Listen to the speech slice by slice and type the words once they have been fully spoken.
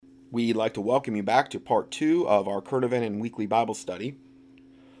We'd like to welcome you back to part 2 of our current event and weekly Bible study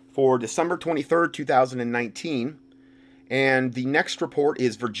for December 23rd, 2019. And the next report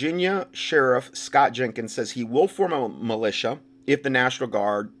is Virginia Sheriff Scott Jenkins says he will form a militia if the National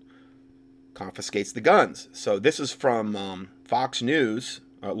Guard confiscates the guns. So this is from Fox News,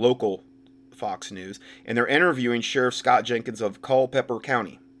 local Fox News, and they're interviewing Sheriff Scott Jenkins of Culpeper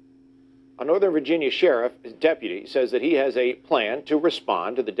County. A Northern Virginia sheriff deputy says that he has a plan to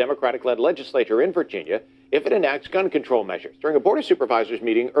respond to the Democratic-led legislature in Virginia if it enacts gun control measures. During a Board of Supervisors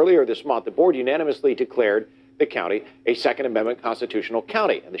meeting earlier this month, the board unanimously declared the county a Second Amendment constitutional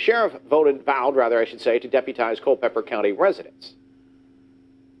county. And the sheriff vowed, to deputize Culpeper County residents.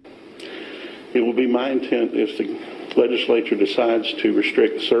 It will be my intent if the legislature decides to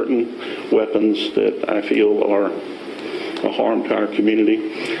restrict certain weapons that I feel are a harm to our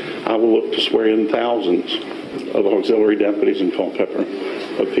community. I will look to swear in thousands of auxiliary deputies in Culpeper,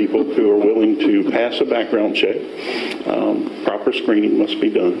 of people who are willing to pass a background check. Proper screening must be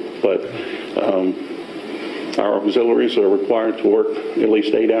done, but our auxiliaries are required to work at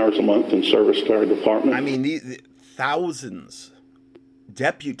least 8 hours a month in service to our department. I mean, the thousands,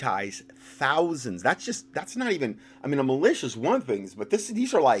 deputize thousands. That's not even, I mean, a militia is one thing, but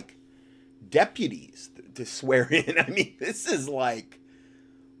these are like deputies to swear in. I mean, this is like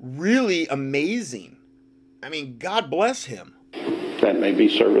really amazing. I mean, God bless him. That may be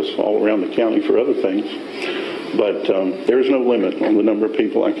service all around the county for other things, but there's no limit on the number of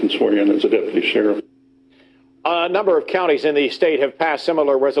people I can swear in as a deputy sheriff. A number of counties in the state have passed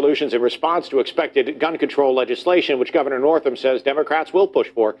similar resolutions in response to expected gun control legislation, which Governor Northam says Democrats will push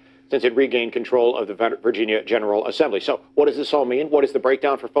for since it regained control of the Virginia General Assembly. So what does this all mean? What is the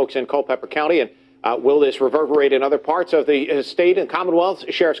breakdown for folks in Culpeper County? And will this reverberate in other parts of the state and Commonwealth?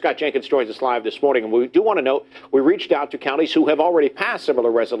 Sheriff Scott Jenkins joins us live this morning. And we do want to note, we reached out to counties who have already passed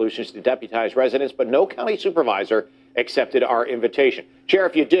similar resolutions to deputize residents, but no county supervisor accepted our invitation.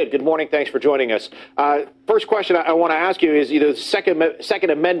 Sheriff, you did. Good morning. Thanks for joining us. First question I want to ask you is the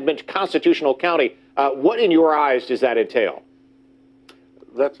Second Amendment constitutional county. What in your eyes does that entail?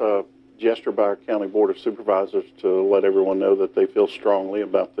 That's a gesture by our county board of supervisors to let everyone know that they feel strongly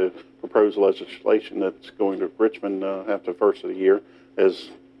about the proposed legislation that's going to Richmond after the first of the year, as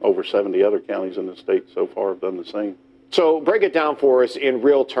over 70 other counties in the state so far have done the same. So break it down for us in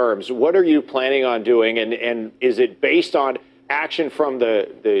real terms. What are you planning on doing, and is it based on action from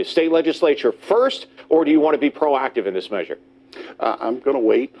the state legislature first, or do you want to be proactive in this measure? I'm going to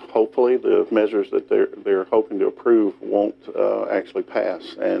wait. Hopefully the measures that they're hoping to approve won't actually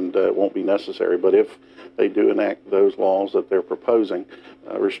pass and won't be necessary. But if they do enact those laws that they're proposing,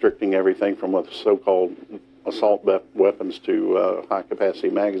 restricting everything from a so-called assault weapons to high-capacity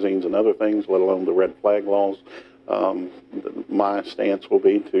magazines and other things, let alone the red flag laws, my stance will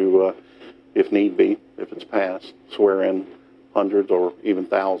be to, if need be, if it's passed, swear in hundreds or even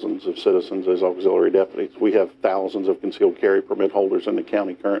thousands of citizens as auxiliary deputies. We have thousands of concealed carry permit holders in the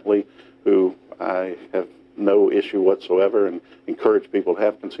county currently who I have no issue whatsoever and encourage people to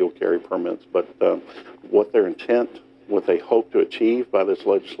have concealed carry permits. But what their intent, what they hope to achieve by this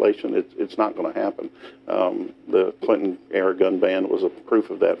legislation, it's not going to happen. The Clinton-era gun ban was a proof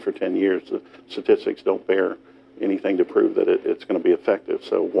of that for 10 years. The statistics don't bear anything to prove that it's going to be effective.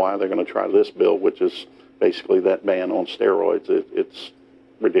 So why they're going to try this bill, which is basically that ban on steroids, it's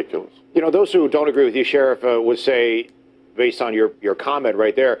ridiculous. You know, those who don't agree with you, Sheriff, would say, based on your comment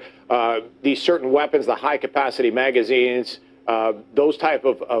right there, these certain weapons, the high-capacity magazines, those type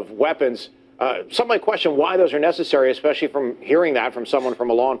of weapons, some might question why those are necessary, especially from hearing that from someone from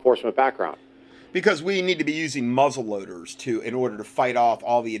a law enforcement background. Because we need to be using muzzle loaders in order to fight off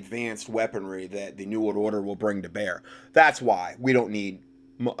all the advanced weaponry that the New World Order will bring to bear. That's why we don't need,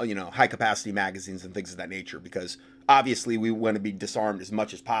 high capacity magazines and things of that nature, because obviously we want to be disarmed as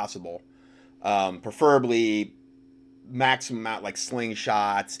much as possible. Preferably maximum amount like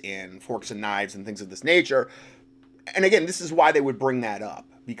slingshots and forks and knives and things of this nature. And again, this is why they would bring that up,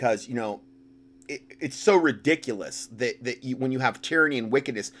 because, it's so ridiculous that when you have tyranny and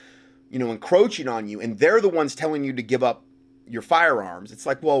wickedness, encroaching on you, and they're the ones telling you to give up your firearms. It's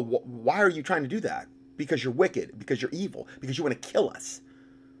like, well, why are you trying to do that? Because you're wicked, because you're evil, because you want to kill us.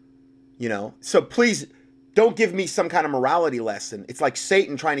 So please don't give me some kind of morality lesson. It's like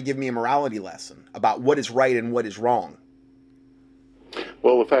Satan trying to give me a morality lesson about what is right and what is wrong.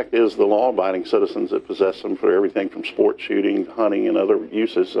 Well, the fact is the law-abiding citizens that possess them for everything from sport shooting, hunting, and other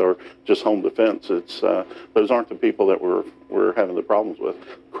uses, or just home defense, those aren't the people that we're having the problems with.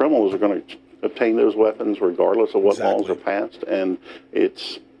 Criminals are going to obtain those weapons regardless of what laws are passed, and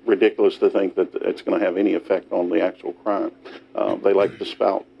it's ridiculous to think that it's going to have any effect on the actual crime. They like to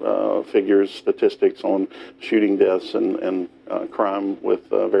spout figures, statistics on shooting deaths and crime with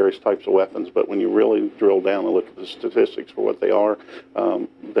various types of weapons, but when you really drill down and look at the statistics for what they are,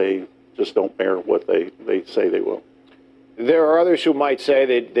 they just don't bear what they say they will. There are others who might say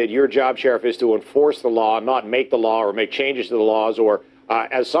that your job, Sheriff, is to enforce the law, not make the law or make changes to the laws, or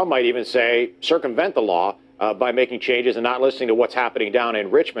as some might even say, circumvent the law by making changes and not listening to what's happening down in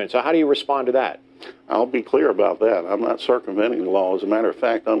Richmond. So how do you respond to that? I'll be clear about that. I'm not circumventing the law. As a matter of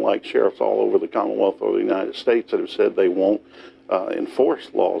fact, unlike sheriffs all over the Commonwealth of the United States that have said they won't enforce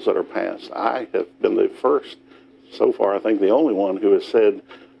laws that are passed, I have been the first, so far I think the only one, who has said,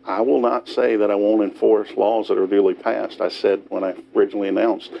 I will not say that I won't enforce laws that are duly passed. I said when I originally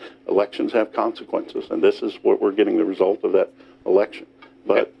announced elections have consequences, and this is what we're getting the result of that election.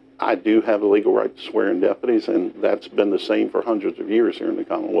 But I do have the legal right to swear in deputies, and that's been the same for hundreds of years here in the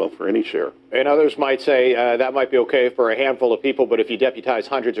Commonwealth for any sheriff. And others might say that might be okay for a handful of people, but if you deputize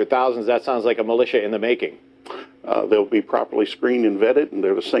hundreds or thousands, that sounds like a militia in the making. They'll be properly screened and vetted, and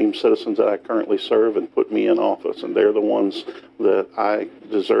they're the same citizens that I currently serve and put me in office, and they're the ones that I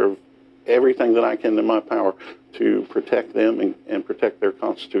deserve everything that I can in my power to protect them and protect their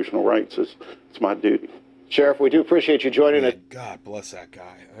constitutional rights. It's my duty. Sheriff, we do appreciate you joining us. God bless that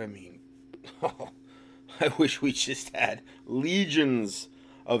guy. I mean, I wish we just had legions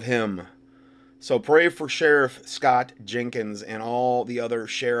of him. So pray for Sheriff Scott Jenkins and all the other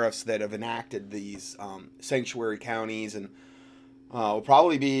sheriffs that have enacted these sanctuary counties, and will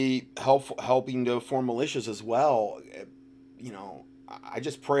probably be helping to form militias as well. You know, I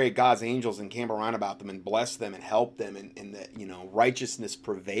just pray God's angels encamp around about them and bless them and help them, and that, you know, righteousness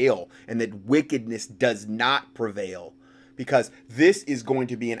prevail and that wickedness does not prevail, because this is going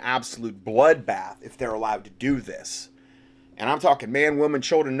to be an absolute bloodbath if they're allowed to do this. And I'm talking man, woman,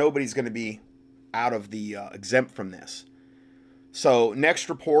 children. Nobody's going to be out of the exempt from this. So next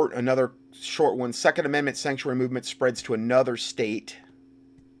report, another short one. Second Amendment sanctuary movement spreads to another state.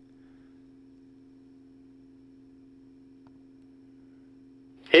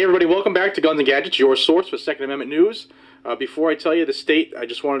 Hey everybody, welcome back to Guns and Gadgets, your source for Second Amendment news. Before I tell you the state, I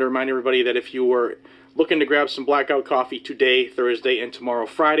just wanted to remind everybody that if you were looking to grab some blackout coffee, today, Thursday, and tomorrow,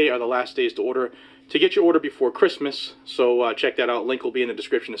 Friday, are the last days to order to get your order before Christmas. So check that out. Link will be in the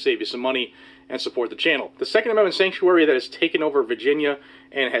description to save you some money and support the channel. The Second Amendment sanctuary that has taken over Virginia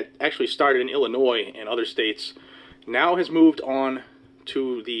and had actually started in Illinois and other states now has moved on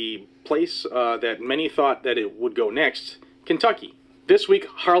to the place that many thought that it would go next, Kentucky. This week,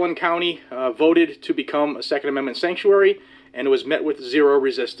 Harlan County voted to become a Second Amendment sanctuary, and it was met with zero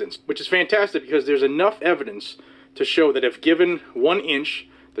resistance, which is fantastic because there's enough evidence to show that if given 1 inch,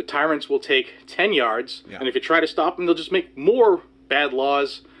 the tyrants will take 10 yards, and if you try to stop them, they'll just make more bad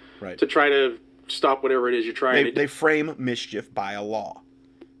laws to try to stop whatever it is you're trying to do. They frame mischief by a law,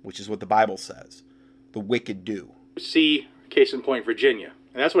 which is what the Bible says. The wicked do. See, case in point, Virginia.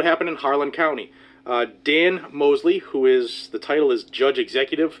 And that's what happened in Harlan County. Dan Mosley, who is, the title is Judge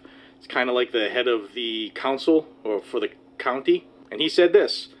Executive. It's kind of like the head of the council or for the county. And he said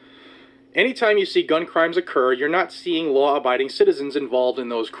this: anytime you see gun crimes occur, you're not seeing law-abiding citizens involved in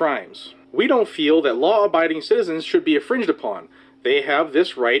those crimes. We don't feel that law-abiding citizens should be infringed upon. They have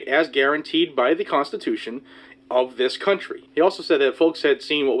this right as guaranteed by the Constitution of this country. He also said that folks had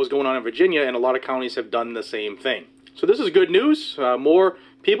seen what was going on in Virginia, and a lot of counties have done the same thing. So this is good news. More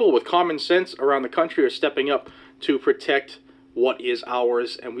people with common sense around the country are stepping up to protect what is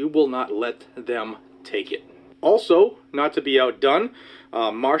ours, and we will not let them take it. Also, not to be outdone,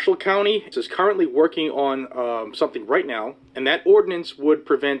 Marshall County is currently working on something right now, and that ordinance would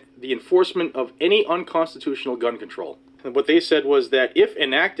prevent the enforcement of any unconstitutional gun control. And what they said was that if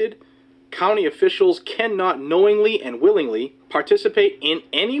enacted, county officials cannot knowingly and willingly participate in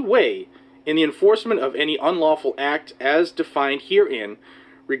any way in the enforcement of any unlawful act as defined herein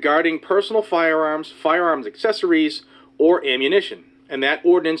regarding personal firearms, firearms accessories, or ammunition. And that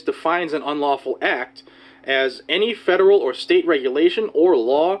ordinance defines an unlawful act as any federal or state regulation or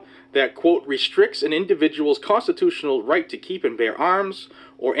law that, quote, restricts an individual's constitutional right to keep and bear arms,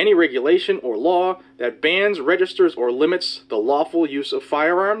 or any regulation or law that bans, registers, or limits the lawful use of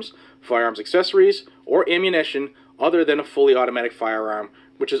firearms, firearms accessories, or ammunition other than a fully automatic firearm,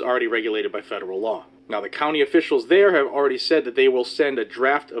 which is already regulated by federal law. Now, the county officials there have already said that they will send a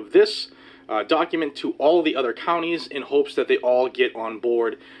draft of this document to all the other counties in hopes that they all get on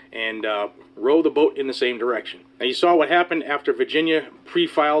board and row the boat in the same direction. Now, you saw what happened after Virginia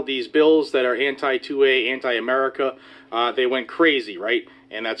pre-filed these bills that are anti-2A, anti-America. They went crazy, right?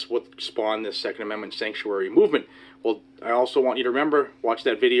 And that's what spawned this Second Amendment sanctuary movement. Well, I also want you to remember, watch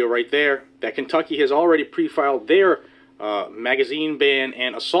that video right there, that Kentucky has already pre-filed their magazine ban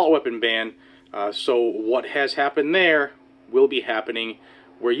and assault weapon ban. So what has happened there will be happening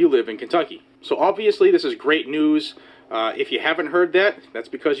where you live in Kentucky. So obviously this is great news. If you haven't heard that, that's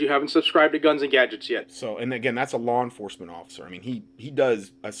because you haven't subscribed to Guns and Gadgets yet. So, and again, that's a law enforcement officer. I mean, he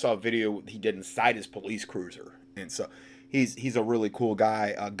does, I saw a video he did inside his police cruiser. And so he's a really cool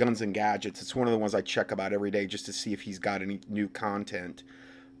guy. Guns and Gadgets, it's one of the ones I check about every day just to see if he's got any new content.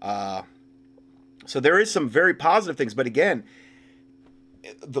 So there is some very positive things, but again,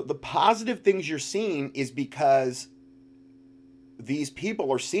 the positive things you're seeing is because these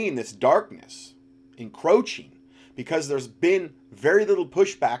people are seeing this darkness encroaching, because there's been very little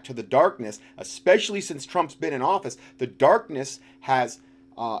pushback to the darkness, especially since Trump's been in office. The darkness has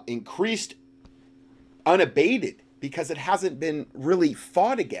increased unabated because it hasn't been really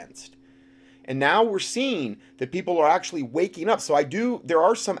fought against. And now we're seeing that people are actually waking up. So there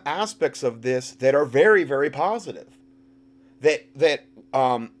are some aspects of this that are very, very positive. That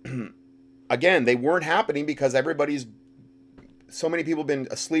again, they weren't happening because so many people have been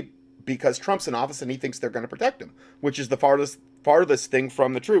asleep because Trump's in office and he thinks they're going to protect him, which is the farthest thing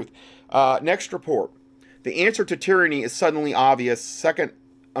from the truth. Next report. The answer to tyranny is suddenly obvious. Second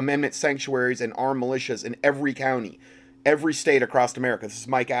Amendment sanctuaries and armed militias in every county, every state across America. This is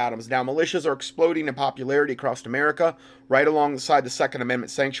Mike Adams. Now, militias are exploding in popularity across America, right alongside the Second Amendment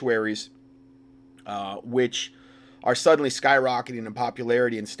sanctuaries, which are suddenly skyrocketing in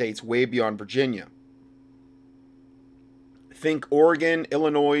popularity in states way beyond Virginia. Think Oregon,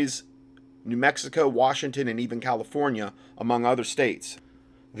 Illinois, New Mexico, Washington, and even California, among other states.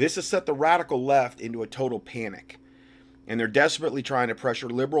 This has set the radical left into a total panic, and they're desperately trying to pressure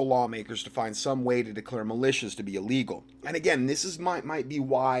liberal lawmakers to find some way to declare militias to be illegal. And again, this might be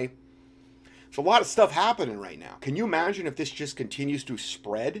why there's a lot of stuff happening right now. Can you imagine if this just continues to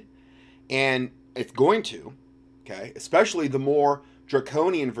spread? And it's going to, okay, especially the more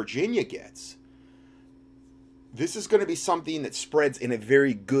draconian Virginia gets. This is going to be something that spreads in a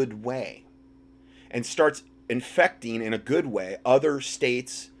very good way and starts infecting in a good way other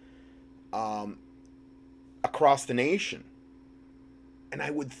states across the nation. And I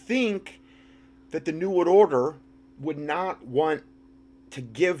would think that the New World Order would not want to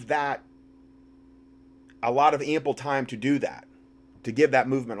give that a lot of ample time to do that, to give that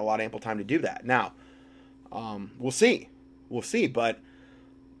movement a lot of ample time to do that. Now, we'll see, but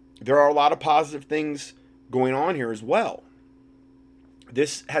there are a lot of positive things going on here as well.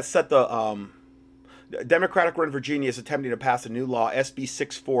 This has set the Democratic-run Virginia is attempting to pass a new law, SB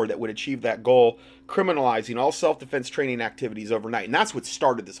 64, that would achieve that goal, criminalizing all self-defense training activities overnight. And that's what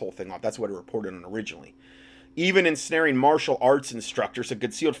started this whole thing off. That's what it reported on originally. Even ensnaring martial arts instructors and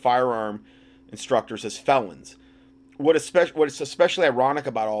concealed firearm instructors as felons. What is especially ironic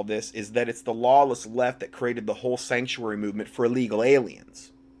about all this is that it's the lawless left that created the whole sanctuary movement for illegal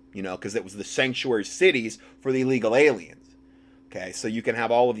aliens. You know, because it was the sanctuary cities for the illegal aliens. Okay, so you can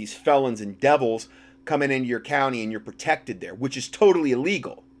have all of these felons and devils coming into your county and you're protected there, which is totally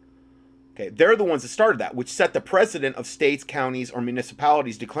illegal. Okay, they're the ones that started that, which set the precedent of states, counties, or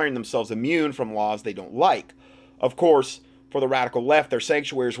municipalities declaring themselves immune from laws they don't like. Of course, for the radical left, their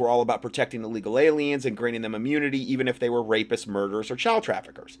sanctuaries were all about protecting illegal aliens and granting them immunity, even if they were rapists, murderers, or child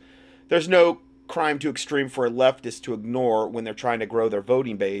traffickers. There's no crime too extreme for a leftist to ignore when they're trying to grow their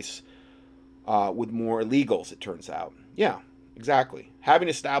voting base with more illegals, it turns out. Yeah, exactly. Having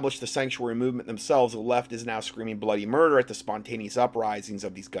established the sanctuary movement themselves, the left is now screaming bloody murder at the spontaneous uprisings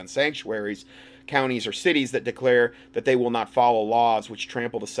of these gun sanctuaries, counties, or cities that declare that they will not follow laws which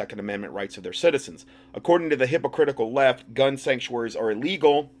trample the Second Amendment rights of their citizens. According to the hypocritical left, gun sanctuaries are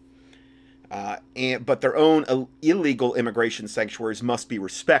illegal, but their own illegal immigration sanctuaries must be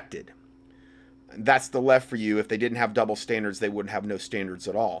respected. That's the left for you. If they didn't have double standards, they wouldn't have no standards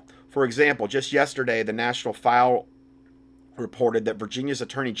at all. For example, just yesterday, the National File reported that Virginia's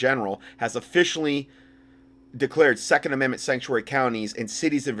Attorney General has officially declared Second Amendment sanctuary counties and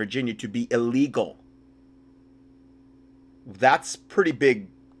cities in Virginia to be illegal. That's pretty big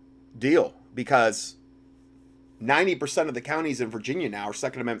deal because 90% of the counties in Virginia now are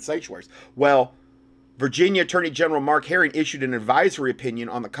Second Amendment sanctuaries. Well, Virginia Attorney General Mark Herring issued an advisory opinion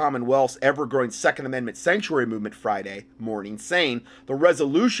on the Commonwealth's ever-growing Second Amendment sanctuary movement Friday morning, saying the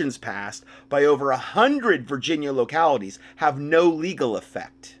resolutions passed by over 100 Virginia localities have no legal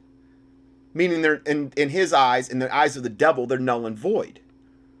effect. Meaning they're, in his eyes, in the eyes of the devil, they're null and void.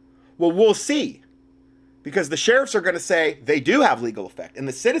 Well, we'll see. Because the sheriffs are going to say they do have legal effect. And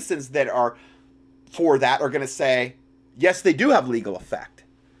the citizens that are for that are going to say, yes, they do have legal effect.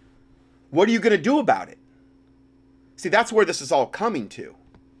 What are you going to do about it? See, that's where this is all coming to.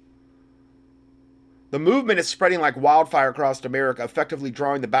 The movement is spreading like wildfire across America, effectively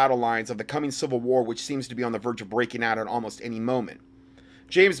drawing the battle lines of the coming Civil War, which seems to be on the verge of breaking out at almost any moment.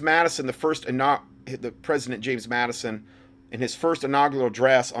 James Madison, the President James Madison, in his first inaugural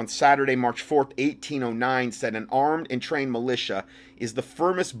address on Saturday, March 4th, 1809, said an armed and trained militia is the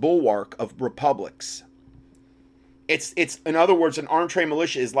firmest bulwark of republics. It's in other words, an armed trained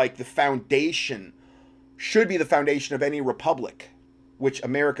militia is like the foundation, should be the foundation of any republic, which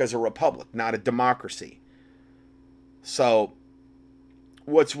America is a republic, not a democracy. So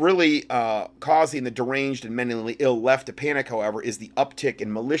what's really causing the deranged and mentally ill left to panic, however, is the uptick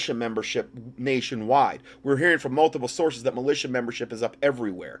in militia membership nationwide. We're hearing from multiple sources that militia membership is up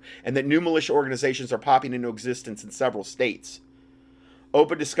everywhere, and that new militia organizations are popping into existence in several states.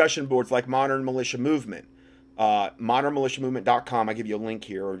 Open discussion boards like Modern Militia Movement, modernmilitiamovement.com, I give you a link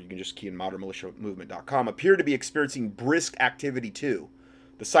here, or you can just key in modernmilitiamovement.com, appear to be experiencing brisk activity too.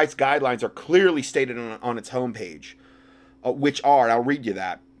 The site's guidelines are clearly stated on its homepage, which are, and I'll read you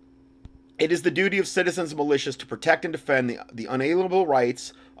that. It is the duty of citizens and militias to protect and defend the unalienable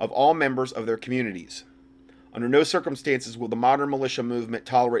rights of all members of their communities. Under no circumstances will the modern militia movement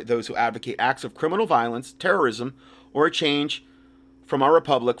tolerate those who advocate acts of criminal violence, terrorism, or a change from our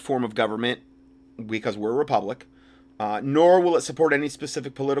republic form of government, because we're a republic, nor will it support any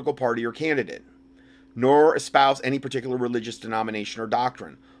specific political party or candidate, nor espouse any particular religious denomination or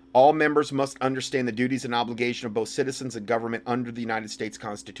doctrine. All members must understand the duties and obligation of both citizens and government under the United States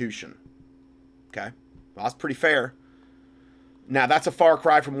Constitution. Okay? Well, that's pretty fair. Now, that's a far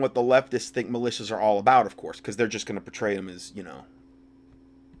cry from what the leftists think militias are all about, of course, because they're just going to portray them as,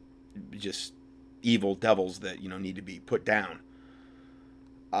 just evil devils that, need to be put down.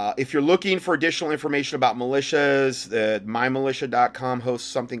 If you're looking for additional information about militias, mymilitia.com hosts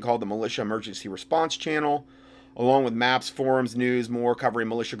something called the Militia Emergency Response Channel, along with maps, forums, news, more covering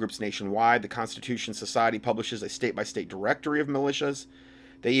militia groups nationwide. The Constitution Society publishes a state-by-state directory of militias.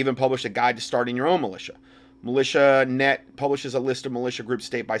 They even publish a guide to starting your own militia. MilitiaNet publishes a list of militia groups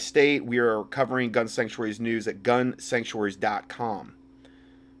state by state. We are covering Gun Sanctuaries news at gunsanctuaries.com.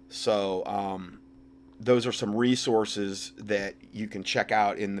 So, those are some resources that you can check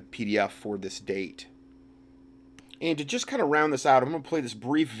out in the PDF for this date. And to just kind of round this out, I'm going to play this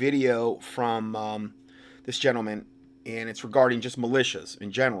brief video from this gentleman, and it's regarding just militias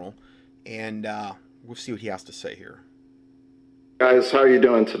in general, and we'll see what he has to say here. Guys, how are you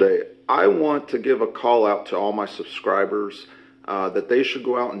doing today? I want to give a call out to all my subscribers that they should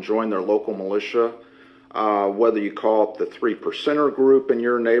go out and join their local militia. Whether you call it the 3%er group in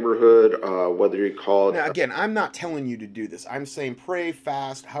your neighborhood, whether you call it... Now, again, I'm not telling you to do this. I'm saying pray,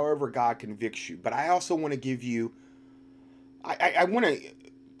 fast, however God convicts you. But I also want to give you... I want to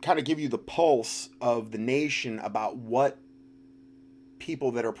kind of give you the pulse of the nation about what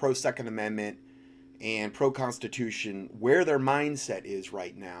people that are pro-Second Amendment and pro-Constitution, where their mindset is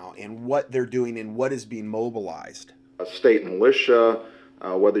right now and what they're doing and what is being mobilized. State militia...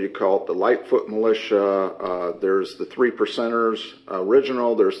 whether you call it the Lightfoot militia, there's the 3%ers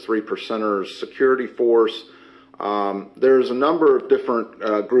original, there's 3%ers security force. There's a number of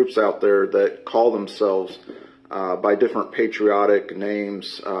different groups out there that call themselves by different patriotic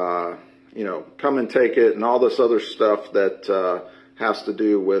names, come and take it and all this other stuff that has to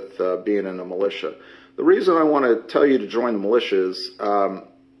do with being in a militia. The reason I want to tell you to join the militia is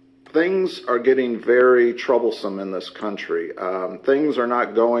things are getting very troublesome in this country. Things are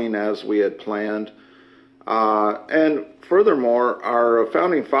not going as we had planned. And furthermore, our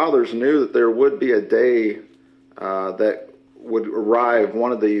founding fathers knew that there would be a day that would arrive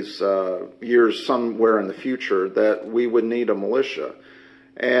one of these years somewhere in the future that we would need a militia.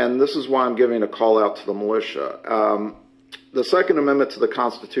 And this is why I'm giving a call out to the militia. The Second Amendment to the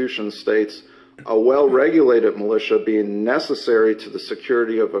Constitution states, a well-regulated militia being necessary to the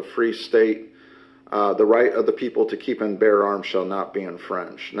security of a free state, the right of the people to keep and bear arms shall not be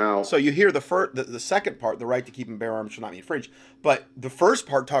infringed. Now, so you hear the second part, the right to keep and bear arms shall not be infringed, but the first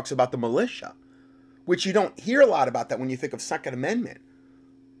part talks about the militia, which you don't hear a lot about that when you think of Second Amendment.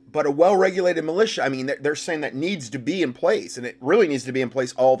 But a well-regulated militia, I mean, they're saying that needs to be in place, and it really needs to be in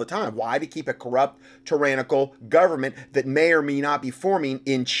place all the time. Why? To keep a corrupt, tyrannical government that may or may not be forming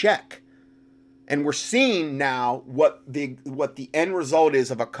in check. And we're seeing now what the end result is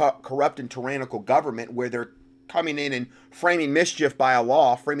of a corrupt and tyrannical government, where they're coming in and framing mischief by a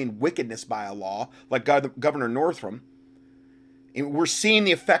law, framing wickedness by a law, like Governor Northam. And we're seeing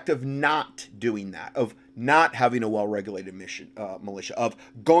the effect of not doing that, of not having a well-regulated militia, of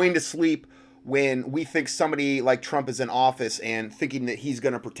going to sleep when we think somebody like Trump is in office and thinking that he's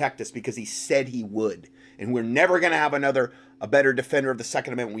going to protect us because he said he would. and we're never going to have a better defender of the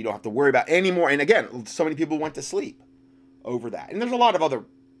Second Amendment. We don't have to worry about anymore. And again, so many people went to sleep over that. And there's a lot of other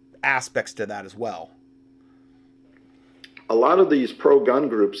aspects to that as well. A lot of these pro-gun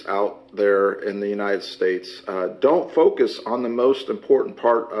groups out there in the United States don't focus on the most important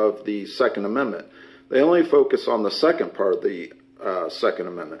part of the Second Amendment. They only focus on the second part of the Second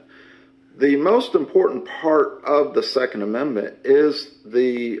Amendment. The most important part of the Second Amendment is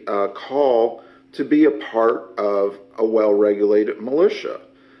the call to be a part of a well-regulated militia.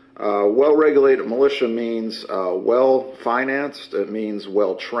 Well-regulated militia means well-financed. It means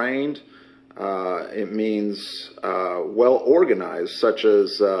well-trained. It means well-organized, such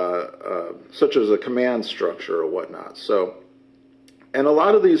as a command structure or whatnot. So, and a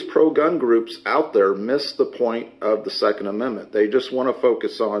lot of these pro-gun groups out there miss the point of the Second Amendment. They just want to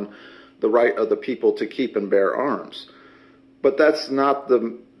focus on the right of the people to keep and bear arms. But that's not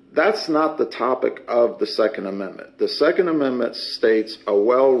the topic of the Second Amendment. The Second Amendment states a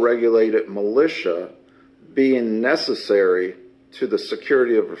well-regulated militia being necessary to the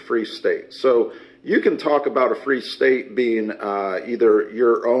security of a free state. So you can talk about a free state being either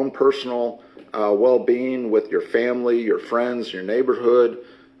your own personal well-being with your family, your friends, your neighborhood,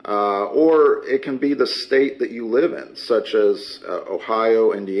 or it can be the state that you live in, such as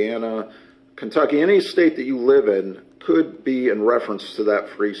Ohio, Indiana, Kentucky. Any state that you live in could be in reference to that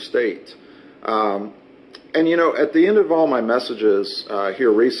free state. And, you know, at the end of all my messages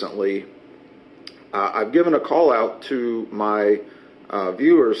here recently, I've given a call out to my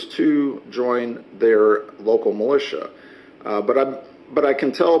viewers to join their local militia. But I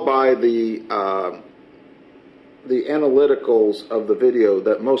can tell by the analyticals of the video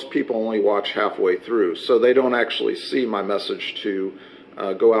that most people only watch halfway through, so they don't actually see my message to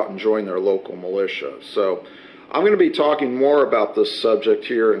go out and join their local militia. So I'm going to be talking more about this subject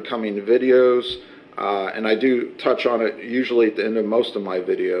here in coming videos, and I do touch on it usually at the end of most of my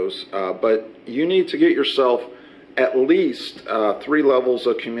videos, but you need to get yourself at least 3 levels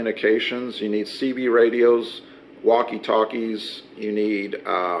of communications. You need CB radios, walkie-talkies, you need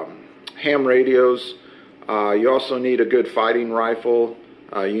ham radios, you also need a good fighting rifle,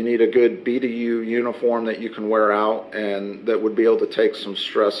 you need a good BDU uniform that you can wear out and that would be able to take some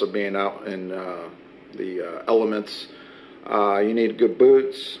stress of being out in the elements. You need good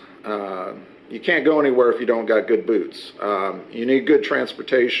boots. You can't go anywhere if you don't got good boots. You need good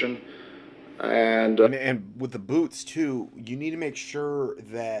transportation. And with the boots too, you need to make sure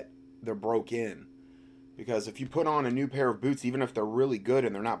that they're broke in. Because if you put on a new pair of boots, even if they're really good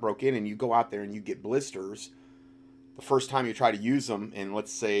and they're not broke in, and you go out there and you get blisters, the first time you try to use them, and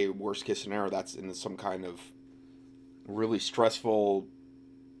let's say worst case scenario, that's in some kind of really stressful,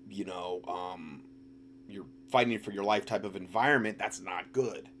 you know, you're fighting for your life type of environment, that's not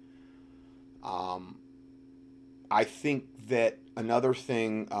good. I think that another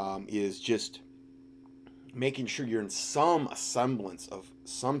thing is just making sure you're in some semblance of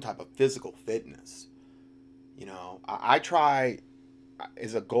some type of physical fitness. You know, I try,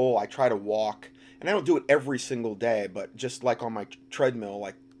 as a goal, I try to walk, and I don't do it every single day, but just like on my treadmill,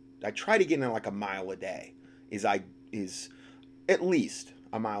 like I try to get in like a mile a day, is at least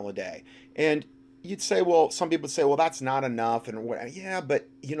a mile a day. And you'd say, well, some people would say, well, that's not enough, and what? Yeah, but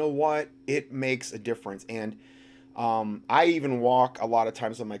you know what? It makes a difference. And I even walk a lot of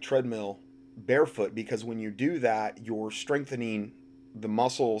times on my treadmill barefoot, because when you do that, you're strengthening the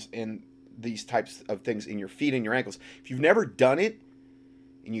muscles and these types of things in your feet and your ankles. If you've never done it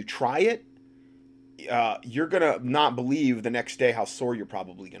and you try it, you're gonna not believe the next day how sore you're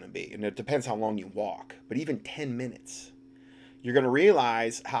probably gonna be. And it depends how long you walk, but even 10 minutes, you're gonna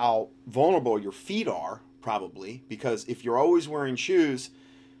realize how vulnerable your feet are, probably, because if you're always wearing shoes,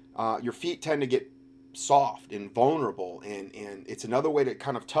 your feet tend to get soft and vulnerable, and it's another way to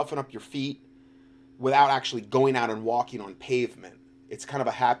kind of toughen up your feet without actually going out and walking on pavement. It's kind of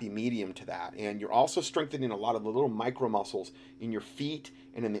a happy medium to that. And you're also strengthening a lot of the little micro muscles in your feet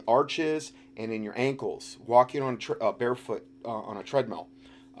and in the arches and in your ankles, walking on barefoot on a treadmill,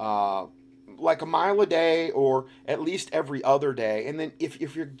 like a mile a day or at least every other day. And then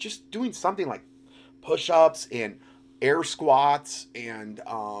if you're just doing something like push-ups and air squats and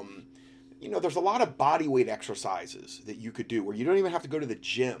you know, there's a lot of body weight exercises that you could do where you don't even have to go to the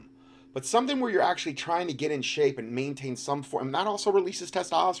gym, but something where you're actually trying to get in shape and maintain some form. And that also releases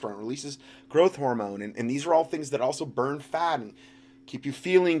testosterone, releases growth hormone. And these are all things that also burn fat and keep you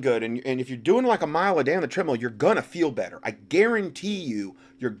feeling good. And if you're doing like a mile a day on the treadmill, you're going to feel better. I guarantee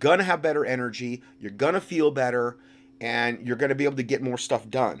you're going to have better energy. You're going to feel better, and you're going to be able to get more stuff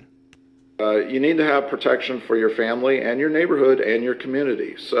done. You need to have protection for your family and your neighborhood and your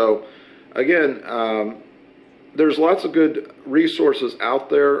community. So again, there's lots of good resources out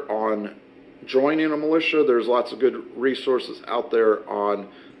there on joining a militia. There's lots of good resources out there on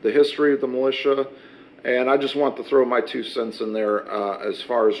the history of the militia. And I just want to throw my 2 cents in there as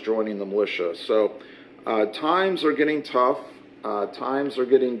far as joining the militia. So times are getting tough. Times are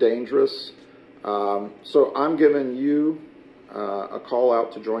getting dangerous. So I'm giving you a call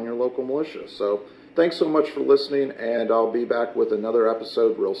out to join your local militia. So thanks so much for listening, and I'll be back with another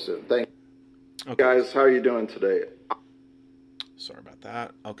episode real soon. Thanks. Okay. Guys, how are you doing today? Sorry about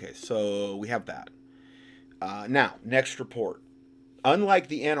that. Okay, so we have that. Now, next report. Unlike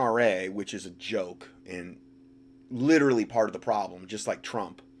the NRA, which is a joke and literally part of the problem, just like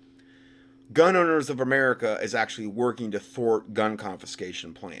Trump, Gun Owners of America is actually working to thwart gun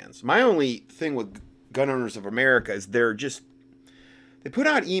confiscation plans. My only thing with Gun Owners of America is they put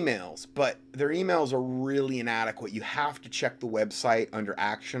out emails, but their emails are really inadequate. You have to check the website under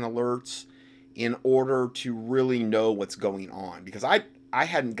action alerts in order to really know what's going on, because I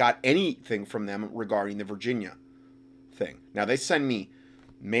hadn't got anything from them regarding the Virginia thing. Now they send me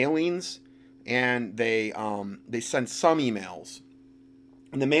mailings and they send some emails,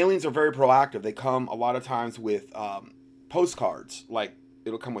 and the mailings are very proactive. They come a lot of times with postcards. Like,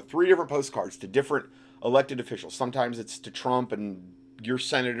 it'll come with 3 different postcards to different elected officials. Sometimes it's to Trump and your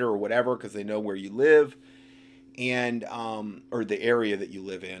senator or whatever, because they know where you live and or the area that you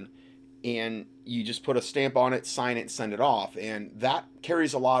live in, and you just put a stamp on it, sign it, and send it off. And that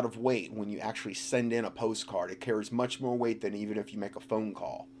carries a lot of weight when you actually send in a postcard. It carries much more weight than even if you make a phone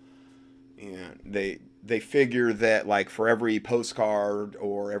call. And they figure that, like, for every postcard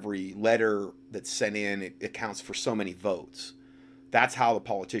or every letter that's sent in, it counts for so many votes. That's how the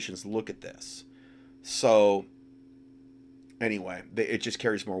politicians look at this. So anyway, it just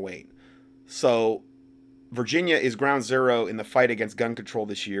carries more weight. So Virginia is ground zero in the fight against gun control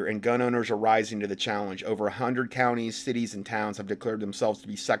this year, and gun owners are rising to the challenge. Over 100 counties, cities, and towns have declared themselves to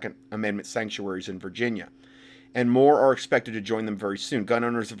be Second Amendment sanctuaries in Virginia, and more are expected to join them very soon. Gun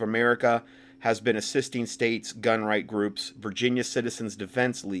Owners of America has been assisting states' gun right groups, Virginia Citizens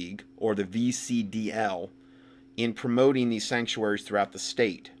Defense League, or the VCDL, in promoting these sanctuaries throughout the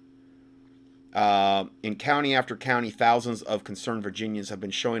state. In county after county, thousands of concerned Virginians have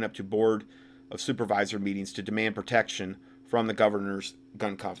been showing up to Board of Supervisor meetings to demand protection from the governor's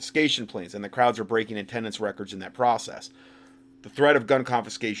gun confiscation plans, and the crowds are breaking attendance records in that process. The threat of gun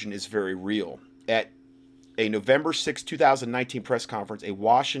confiscation is very real. At a November 6, 2019 press conference, a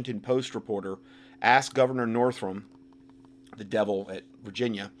Washington Post reporter asked Governor Northam, the devil at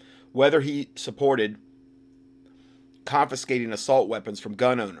Virginia, whether he supported confiscating assault weapons from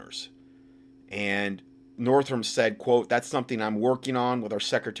gun owners. And Northam said, quote, "That's something I'm working on with our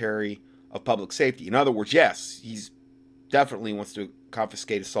Secretary of Public Safety." In other words, yes, he's definitely wants to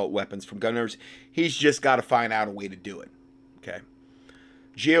confiscate assault weapons from gun owners. He's just got to find out a way to do it. Okay.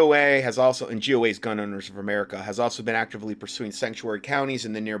 GOA has also, and GOA's Gun Owners of America, has also been actively pursuing sanctuary counties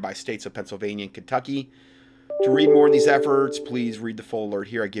in the nearby states of Pennsylvania and Kentucky. To read more on these efforts, please read the full alert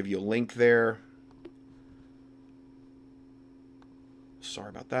here. I give you a link there. Sorry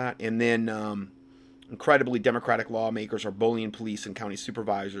about that. And then, incredibly, Democratic lawmakers are bullying police and county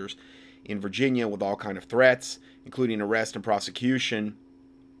supervisors in Virginia with all kinds of threats, including arrest and prosecution,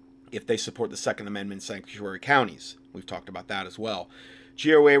 if they support the Second Amendment sanctuary counties. We've talked about that as well.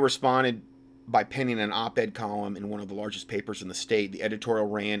 GOA responded by penning an op-ed column in one of the largest papers in the state. The editorial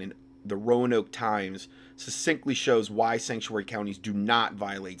ran in the Roanoke Times, succinctly shows why sanctuary counties do not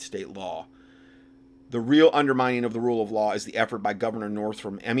violate state law. The real undermining of the rule of law is the effort by Governor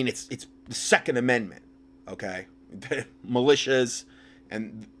Northam. I mean, it's the Second Amendment, okay? The militias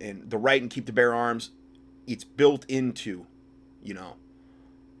and the right and keep to bear arms, it's built into,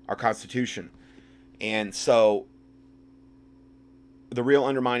 our Constitution. And so the real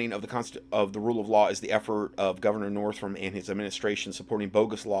undermining of the rule of law is the effort of Governor Northam and his administration supporting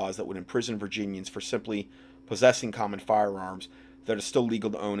bogus laws that would imprison Virginians for simply possessing common firearms that are still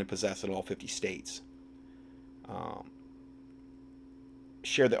legal to own and possess in all 50 states.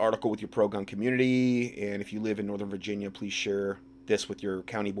 Share the article with your pro-gun community, and if you live in Northern Virginia, please share this with your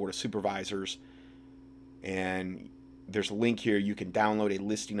county board of supervisors. And there's a link here. You can download a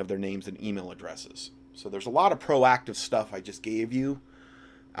listing of their names and email addresses. So there's a lot of proactive stuff I just gave you.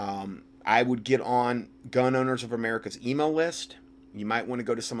 I would get on Gun Owners of America's email list. You might want to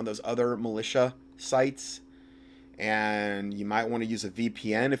go to some of those other militia sites, and you might want to use a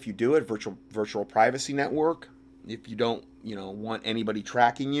VPN if you do it, virtual privacy network. If you don't, want anybody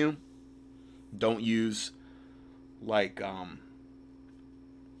tracking you, don't use like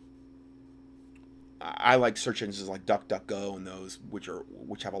I like search engines like DuckDuckGo and those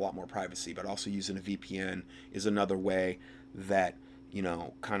which have a lot more privacy, but also using a VPN is another way that, you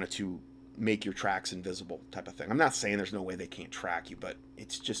know, kind of to make your tracks invisible type of thing. I'm not saying there's no way they can't track you, but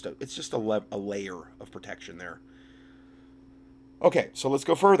it's just a layer of protection there. Okay, so let's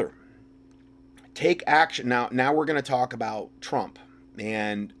go further. Take action. Now we're going to talk about Trump.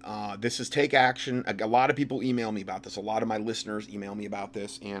 And this is take action. A lot of people email me about this. A lot of my listeners email me about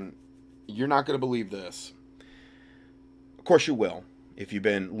this. And you're not going to believe this. Of course you will, if you've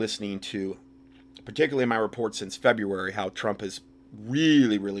been listening to, particularly my report since February, how Trump has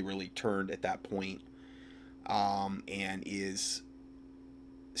really, really, really turned at that point, and is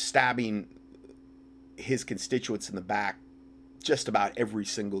stabbing his constituents in the back just about every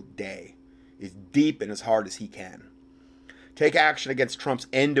single day, as deep and as hard as he can. Take action against Trump's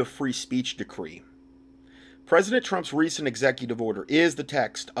end of free speech decree. President Trump's recent executive order is the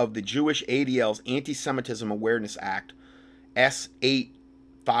text of the Jewish ADL's Anti-Semitism Awareness Act,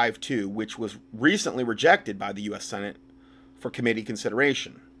 S-852, which was recently rejected by the U.S. Senate for committee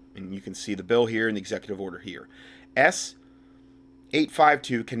consideration. And you can see the bill here and the executive order here.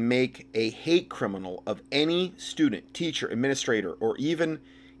 S-852 can make a hate criminal of any student, teacher, administrator, or even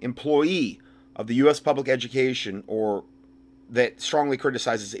employee of the U.S. public education or that strongly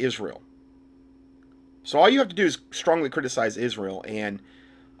criticizes Israel. So all you have to do is strongly criticize Israel, and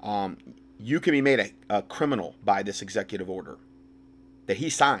you can be made a criminal by this executive order that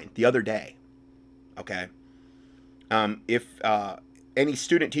he signed the other day. Okay? If any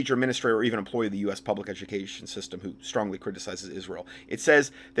student, teacher, administrator, or even employee of the U.S. public education system who strongly criticizes Israel, it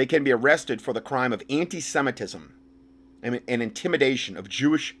says they can be arrested for the crime of anti-Semitism and intimidation of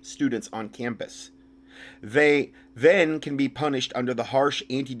Jewish students on campus. They then can be punished under the harsh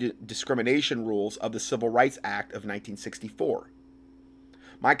anti-discrimination rules of the Civil Rights Act of 1964.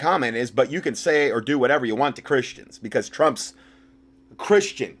 My comment is, but you can say or do whatever you want to Christians, because Trump's a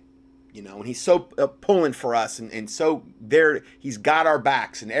Christian, you know, and he's so pulling for us, and so there, he's got our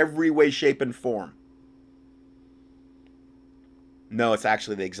backs in every way, shape, and form. No, it's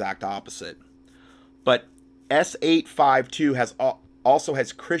actually the exact opposite. But S-852 also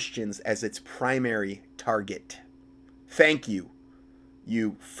has Christians as its primary target. Thank you,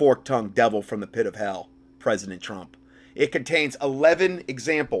 you fork-tongued devil from the pit of hell, President Trump. It contains 11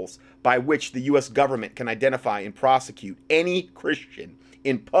 examples by which the U.S. government can identify and prosecute any Christian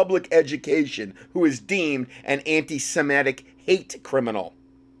in public education who is deemed an anti-Semitic hate criminal.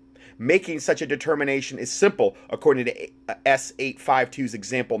 Making such a determination is simple, according to S-852's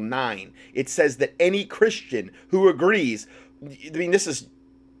example 9. It says that any Christian who agrees, I mean, this is,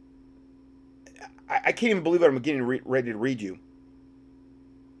 I can't even believe what I'm getting ready to read you.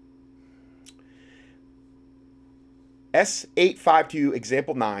 S-852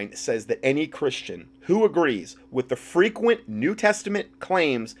 example 9 says that any Christian who agrees with the frequent New Testament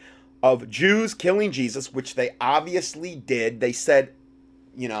claims of Jews killing Jesus, which they obviously did. They said,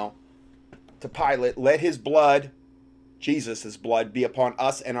 you know, to Pilate, let his blood, Jesus' blood, be upon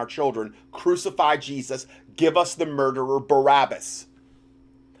us and our children. Crucify Jesus. Give us the murderer Barabbas.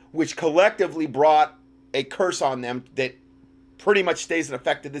 Which collectively brought a curse on them that pretty much stays in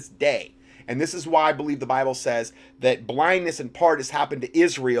effect to this day. And this is why I believe the Bible says that blindness in part has happened to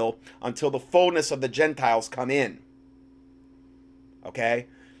Israel until the fullness of the Gentiles come in. Okay?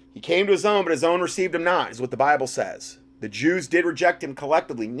 He came to his own, but his own received him not, is what the Bible says. The Jews did reject him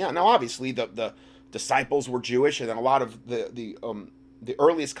collectively. Now obviously, the disciples were Jewish, and then a lot of the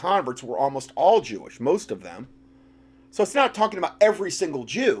earliest converts were almost all Jewish, most of them. So it's not talking about every single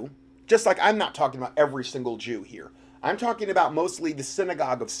Jew, just like I'm not talking about every single Jew here. I'm talking about mostly the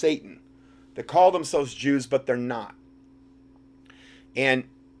synagogue of Satan that call themselves Jews, but they're not. And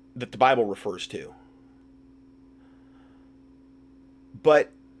that the Bible refers to.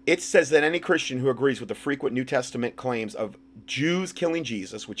 But it says that any Christian who agrees with the frequent New Testament claims of Jews killing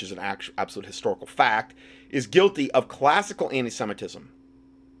Jesus, which is an absolute historical fact, is guilty of classical anti-Semitism.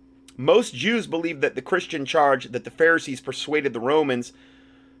 Most Jews believe that the Christian charge that the Pharisees persuaded the Romans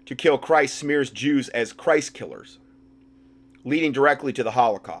to kill Christ smears Jews as Christ killers, leading directly to the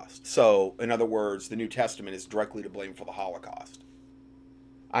Holocaust. So, in other words, the New Testament is directly to blame for the Holocaust.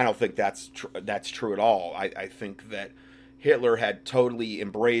 I don't think that's true at all. I think that Hitler had totally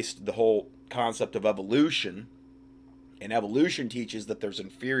embraced the whole concept of evolution, and evolution teaches that there's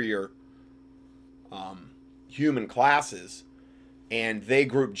inferior human classes, and they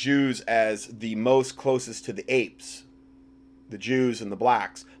group Jews as the most closest to the apes, the Jews and the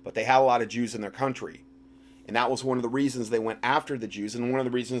blacks, but they had a lot of Jews in their country. And that was one of the reasons they went after the Jews, and one of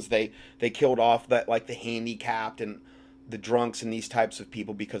the reasons they killed off that, like, the handicapped and the drunks and these types of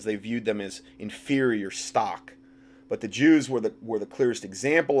people because they viewed them as inferior stock. But the Jews were the clearest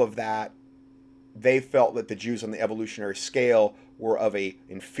example of that. They felt that the Jews on the evolutionary scale were of a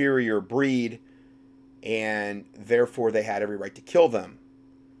inferior breed, and therefore they had every right to kill them.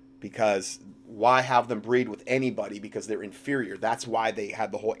 Because why have them breed with anybody? Because they're inferior. That's why they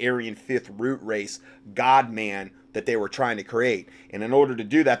had the whole Aryan fifth root race, God-man, that they were trying to create. And in order to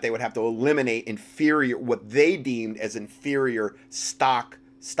do that, they would have to eliminate inferior, what they deemed as inferior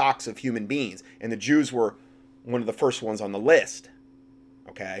stocks of human beings. And the Jews were one of the first ones on the list.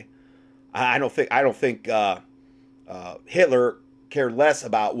 Okay, I don't think Hitler cared less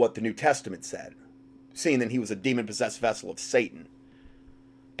about what the New Testament said, seeing that he was a demon-possessed vessel of Satan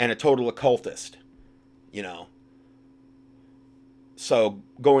and a total occultist, you know. So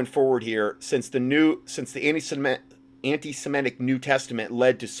going forward here, since the anti-Semitic New Testament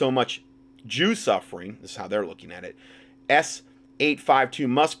led to so much Jew suffering, this is how they're looking at it, S852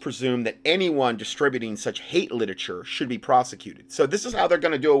 must presume that anyone distributing such hate literature should be prosecuted. So this is how they're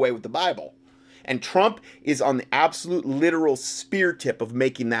going to do away with the Bible. And Trump is on the absolute literal spear tip of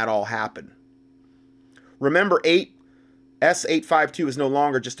making that all happen. Remember, S852 is no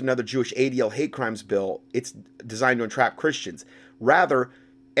longer just another Jewish ADL hate crimes bill. It's designed to entrap Christians. Rather,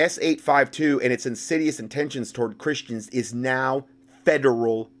 S852 and its insidious intentions toward Christians is now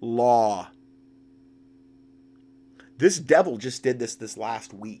federal law. This devil just did this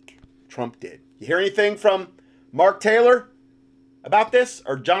last week. Trump did. You hear anything from Mark Taylor about this?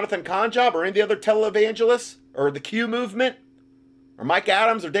 Or Jonathan Conjob? Or any of the other televangelists? Or the Q movement? Or Mike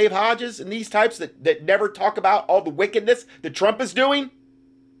Adams? Or Dave Hodges? And these types that never talk about all the wickedness that Trump is doing?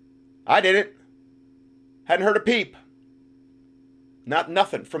 I didn't. Hadn't heard a peep.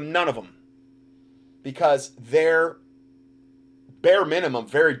 Nothing from none of them. Because they're, bare minimum,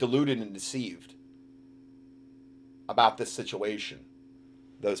 very deluded and deceived about this situation.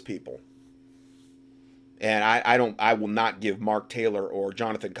 Those people. And I will not give Mark Taylor or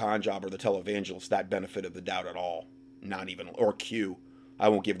Jonathan Conjob or the televangelists that benefit of the doubt at all. Not even, or Q. I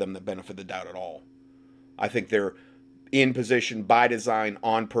won't give them the benefit of the doubt at all. I think they're in position by design,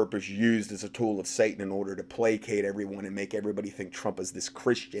 on purpose, used as a tool of Satan in order to placate everyone and make everybody think Trump is this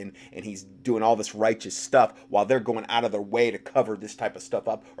Christian and he's doing all this righteous stuff while they're going out of their way to cover this type of stuff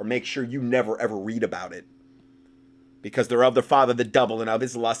up or make sure you never ever read about it. Because they're of their father the devil, and of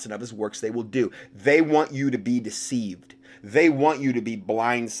his lust and of his works they will do. They want you to be deceived. They want you to be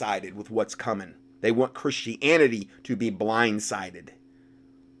blindsided with what's coming. They want Christianity to be blindsided.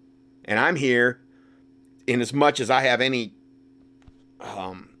 And I'm here, in as much as I have any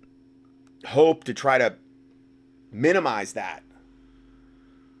hope to try to minimize that.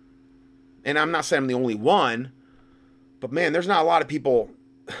 And I'm not saying I'm the only one, but man, there's not a lot of people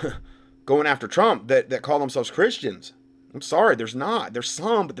going after Trump that call themselves Christians. I'm sorry, there's not. There's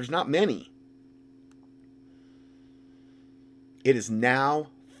some, but there's not many. It is now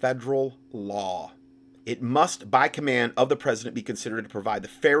federal law. It must, by command of the president, be considered to provide the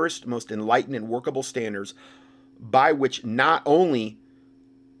fairest, most enlightened, and workable standards by which not only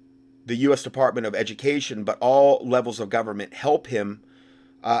the U.S. Department of Education, but all levels of government help him,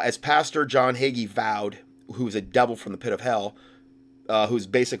 as Pastor John Hagee vowed, who is a devil from the pit of hell, who's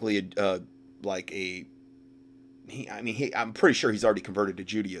basically I'm pretty sure he's already converted to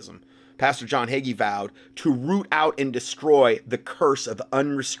Judaism. Pastor John Hagee vowed to root out and destroy the curse of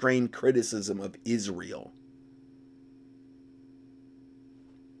unrestrained criticism of Israel.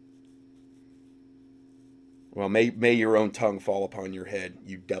 Well, may your own tongue fall upon your head,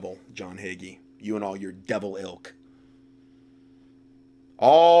 you devil, John Hagee. You and all your devil ilk.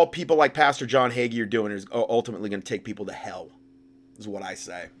 All people like Pastor John Hagee are doing is ultimately going to take people to hell, is what I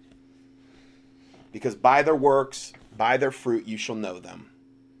say. Because by their works, by their fruit, you shall know them.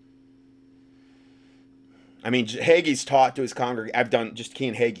 I mean, Hagee's taught to his congregation. I've done just key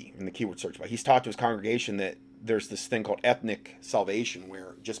in Hagee in the keyword search bar. He's taught to his congregation that there's this thing called ethnic salvation,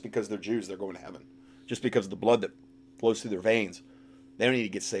 where just because they're Jews, they're going to heaven. Just because of the blood that flows through their veins, they don't need to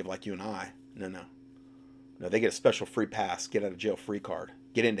get saved like you and I. No, they get a special free pass, get out of jail free card,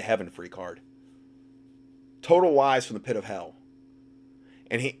 get into heaven free card. Total lies from the pit of hell.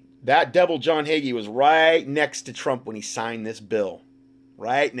 And that devil John Hagee was right next to Trump when he signed this bill.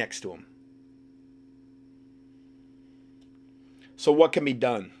 Right next to him. So what can be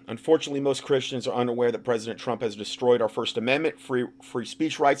done? Unfortunately, most Christians are unaware that President Trump has destroyed our First Amendment, free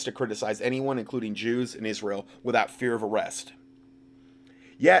speech rights to criticize anyone, including Jews in Israel, without fear of arrest.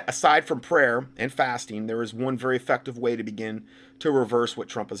 Yet, aside from prayer and fasting, there is one very effective way to begin to reverse what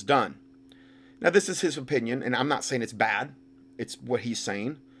Trump has done. Now, this is his opinion, and I'm not saying it's bad. It's what he's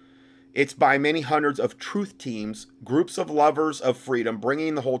saying. It's by many hundreds of truth teams, groups of lovers of freedom,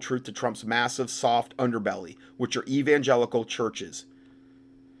 bringing the whole truth to Trump's massive, soft underbelly, which are evangelical churches.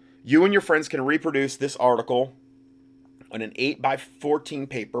 You and your friends can reproduce this article on an 8x14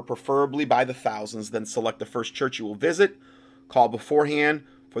 paper, preferably by the thousands, then select the first church you will visit. Call beforehand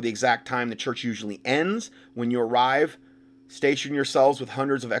for the exact time the church usually ends. When you arrive, station yourselves with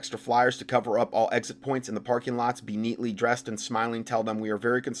hundreds of extra flyers to cover up all exit points in the parking lots. Be neatly dressed and smiling. Tell them we are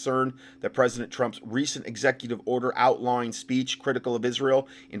very concerned that President Trump's recent executive order outlawing speech critical of Israel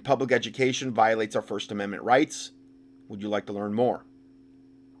in public education violates our First Amendment rights. Would you like to learn more?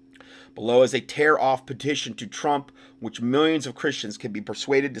 Below is a tear-off petition to Trump, which millions of Christians can be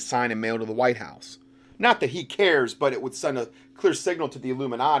persuaded to sign and mail to the White House. Not that he cares, but it would send a clear signal to the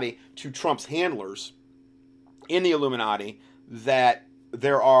Illuminati, to Trump's handlers in the Illuminati, that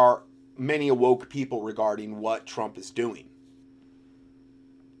there are many awoke people regarding what Trump is doing.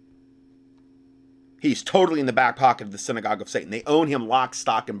 He's totally in the back pocket of the synagogue of Satan. They own him lock,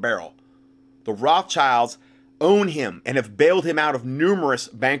 stock, and barrel. The Rothschilds own him and have bailed him out of numerous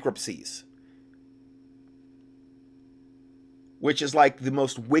bankruptcies, which is like the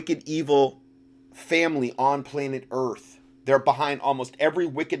most wicked, evil family on planet Earth. They're behind almost every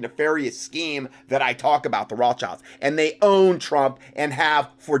wicked, nefarious scheme that I talk about, the Rothschilds. And they own Trump and have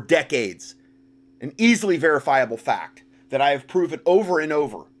for decades. An easily verifiable fact that I have proven over and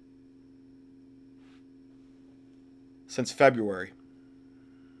over since February.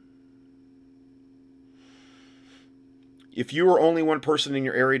 If you are only one person in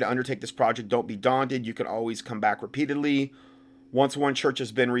your area to undertake this project, don't be daunted. You can always come back repeatedly. Once one church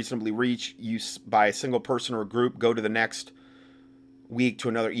has been reasonably reached by a single person or a group, go to the next week to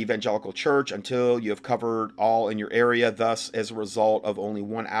another evangelical church until you have covered all in your area. Thus, as a result of only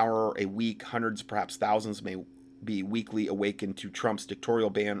 1 hour a week, hundreds, perhaps thousands may be weekly awakened to Trump's dictatorial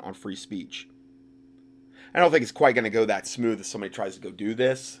ban on free speech. I don't think it's quite going to go that smooth if somebody tries to go do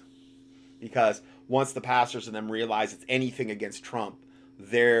this, because once the pastors and them realize it's anything against Trump,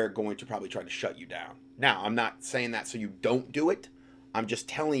 they're going to probably try to shut you down. Now, I'm not saying that so you don't do it. I'm just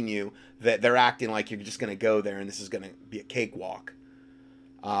telling you that they're acting like you're just going to go there and this is going to be a cakewalk.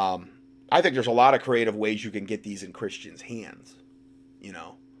 I think there's a lot of creative ways you can get these in Christians' hands. You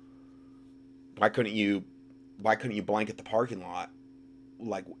know, why couldn't you blanket the parking lot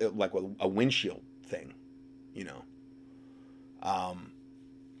like a windshield thing? You know,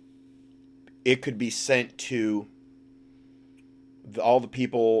 it could be sent to all the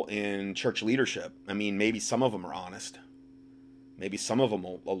people in church leadership. I mean, maybe some of them are honest. Maybe some of them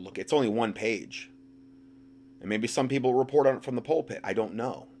will look. It's only one page. And maybe some people report on it from the pulpit. I don't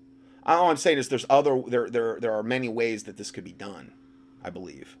know. All I'm saying is there are many ways that this could be done, I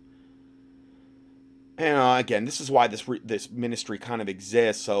believe. And again, this is why this ministry kind of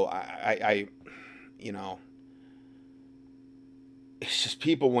exists. So I you know, it's just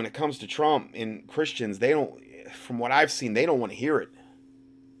people, when it comes to Trump and Christians, they don't, from what I've seen, they don't want to hear it.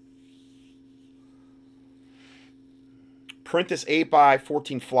 Print this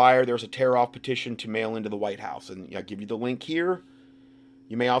 8x14 flyer. There's a tear-off petition to mail into the White House. And I'll give you the link here.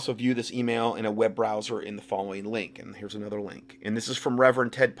 You may also view this email in a web browser in the following link. And here's another link. And this is from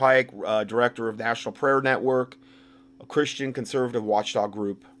Reverend Ted Pike, director of National Prayer Network, a Christian conservative watchdog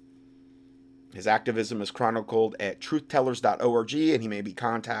group. His activism is chronicled at truthtellers.org, and he may be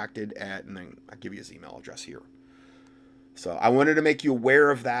contacted at, and then I'll give you his email address here. So I wanted to make you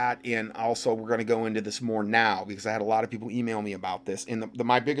aware of that, and also we're going to go into this more now because I had a lot of people email me about this. And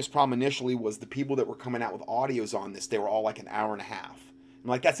my biggest problem initially was the people that were coming out with audios on this. They were all like an hour and a half. I'm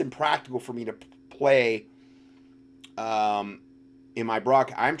like, that's impractical for me to play in my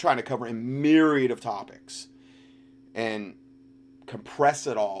broadcast. I'm trying to cover a myriad of topics and compress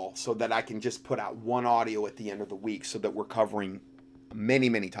it all so that I can just put out one audio at the end of the week so that we're covering many,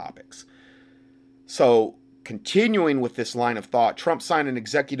 many topics. So continuing with this line of thought, Trump signed an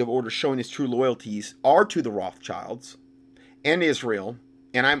executive order showing his true loyalties are to the Rothschilds and Israel.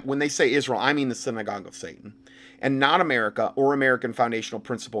 And when they say Israel, I mean the synagogue of Satan, and not America or American foundational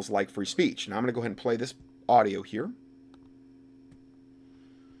principles like free speech. Now I'm going to go ahead and play this audio here.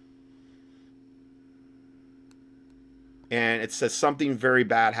 And it says something very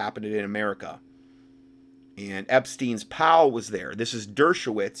bad happened in America. And Epstein's pal was there. This is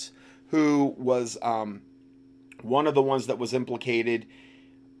Dershowitz, who was one of the ones that was implicated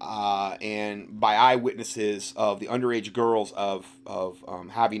and by eyewitnesses of the underage girls of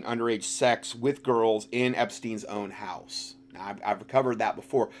having underage sex with girls in Epstein's own house. Now, I've covered that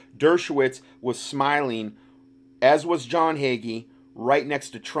before. Dershowitz was smiling, as was John Hagee, right next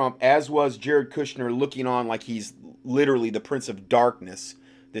to Trump, as was Jared Kushner, looking on like he's literally the Prince of Darkness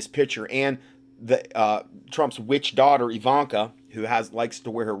this picture, and the Trump's witch daughter Ivanka, who likes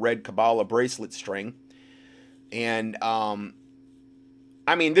to wear her red Kabbalah bracelet string. And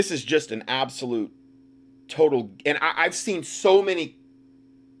I mean, this is just an absolute total. And I've seen so many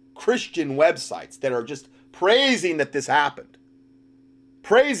Christian websites that are just praising that this happened,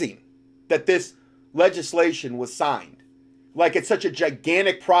 praising that this legislation was signed. Like it's such a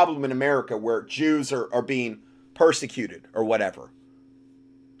gigantic problem in America where Jews are being persecuted or whatever.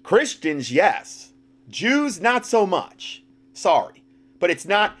 Christians, yes. Jews, not so much. Sorry. But it's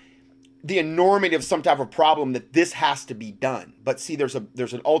not the enormity of some type of problem that this has to be done. But see, there's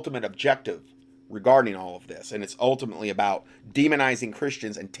an ultimate objective regarding all of this. And it's ultimately about demonizing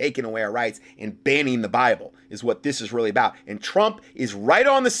Christians and taking away our rights and banning the Bible is what this is really about. And Trump is right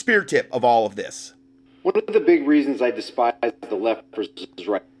on the spear tip of all of this. One of the big reasons I despise the left versus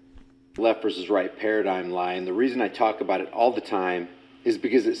right paradigm lie, and the reason I talk about it all the time, is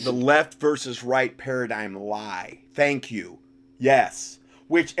because it's the left versus right paradigm lie. Thank you. Yes.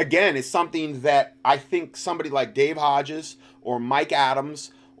 Which, again, is something that I think somebody like Dave Hodges or Mike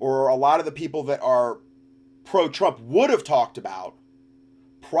Adams or a lot of the people that are pro-Trump would have talked about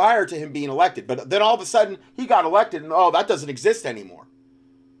prior to him being elected. But then all of a sudden, he got elected, and that doesn't exist anymore.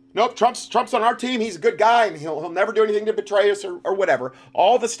 Nope, Trump's on our team. He's a good guy, and he'll never do anything to betray us or whatever.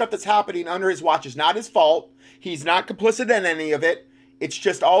 All the stuff that's happening under his watch is not his fault. He's not complicit in any of it. It's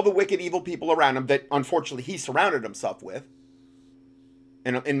just all the wicked, evil people around him that, unfortunately, he surrounded himself with.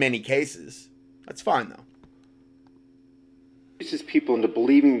 In many cases. That's fine, though. Uses people into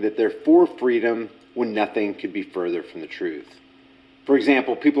believing that they're for freedom when nothing could be further from the truth. For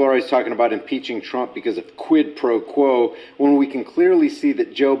example, people are always talking about impeaching Trump because of quid pro quo, when we can clearly see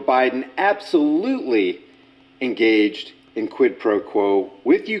that Joe Biden absolutely engaged in quid pro quo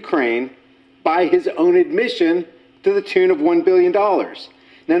with Ukraine by his own admission to the tune of $1 billion.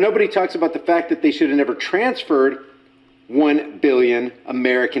 Now, nobody talks about the fact that they should have never transferred 1 billion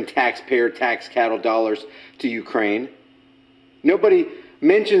American taxpayer tax cattle dollars to Ukraine. Nobody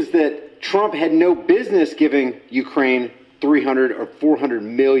mentions that Trump had no business giving Ukraine 300 or 400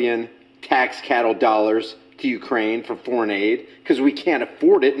 million tax cattle dollars to Ukraine for foreign aid, because we can't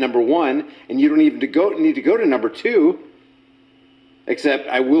afford it, number one, and you don't even need to go to number two. Except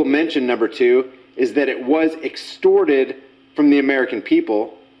I will mention number two is that it was extorted from the American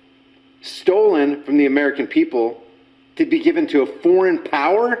people, stolen from the American people to be given to a foreign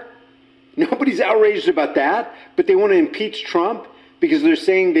power. Nobody's outraged about that, but they want to impeach Trump because they're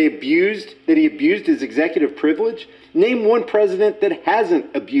saying he abused his executive privilege. Name one president that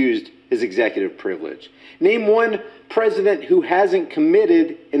hasn't abused his executive privilege. Name one president who hasn't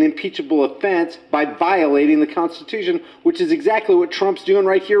committed an impeachable offense by violating the Constitution, which is exactly what Trump's doing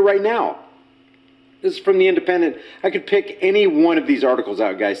right here, right now. This is from The Independent. I could pick any one of these articles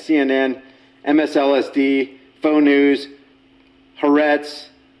out, guys. CNN, MSLSD, Faux News, Haaretz,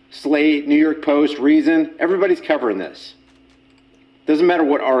 Slate, New York Post, Reason. Everybody's covering this. Doesn't matter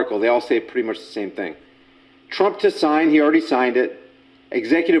what article. They all say pretty much the same thing. Trump to sign, he already signed it,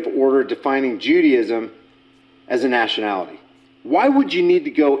 executive order defining Judaism as a nationality. Why would you need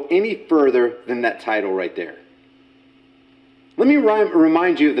to go any further than that title right there? Let me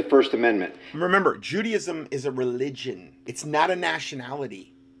remind you of the First Amendment. Remember, Judaism is a religion. It's not a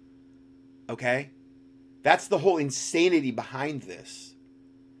nationality. Okay? That's the whole insanity behind this.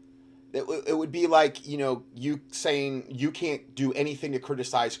 It would be like, you saying you can't do anything to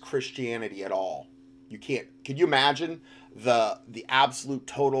criticize Christianity at all. You can't. Can you imagine the absolute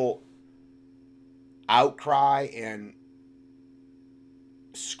total outcry and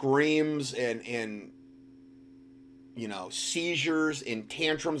screams and seizures and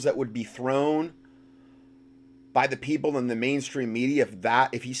tantrums that would be thrown by the people in the mainstream media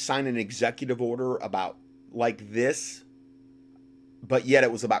if he signed an executive order about like this, but yet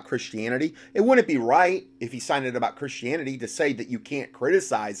it was about Christianity? It wouldn't be right if he signed it about Christianity to say that you can't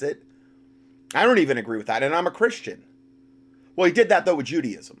criticize it. I don't even agree with that, and I'm a Christian. Well, he did that, though, with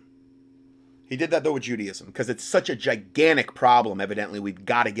Judaism. Because it's such a gigantic problem, evidently, we've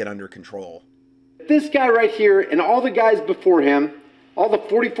got to get under control. This guy right here and all the guys before him, all the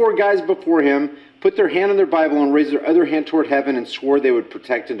 44 guys before him, put their hand on their Bible and raised their other hand toward heaven and swore they would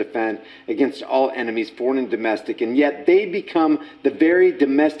protect and defend against all enemies, foreign and domestic, and yet they become the very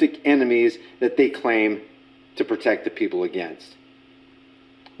domestic enemies that they claim to protect the people against.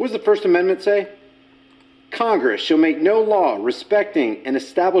 What does the First Amendment say? Congress shall make no law respecting an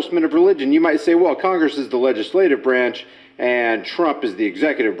establishment of religion. You might say, well, Congress is the legislative branch and Trump is the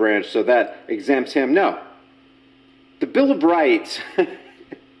executive branch, so that exempts him. No. The Bill of Rights,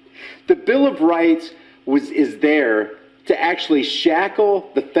 the Bill of Rights is there to actually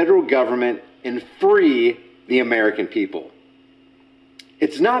shackle the federal government and free the American people.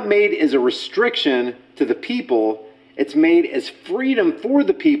 It's not made as a restriction to the people, it's made as freedom for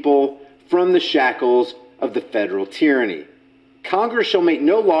the people from the shackles of the federal tyranny. Congress shall make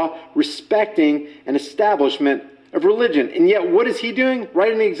no law respecting an establishment of religion. And yet, what is he doing?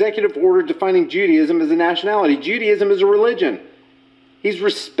 Writing an executive order defining Judaism as a nationality. Judaism is a religion. He's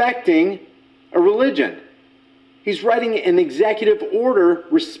respecting a religion. He's writing an executive order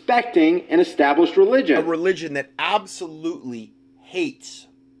respecting an established religion. A religion that absolutely hates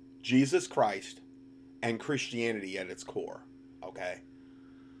Jesus Christ and Christianity at its core, okay?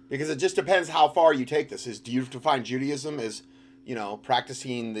 Because it just depends how far you take this. Do you define Judaism as,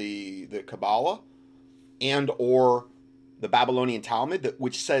 practicing the Kabbalah and or the Babylonian Talmud,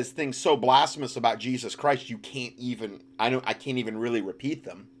 which says things so blasphemous about Jesus Christ I can't even really repeat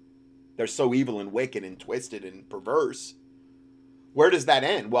them. They're so evil and wicked and twisted and perverse. Where does that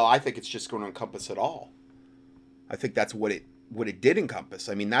end? Well, I think it's just going to encompass it all. I think that's what it did encompass.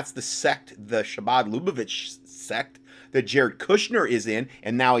 I mean, that's the sect, the Chabad Lubavitch sect that Jared Kushner is in,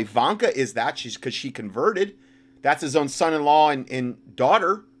 and now Ivanka is that. Because she converted. That's his own son-in-law and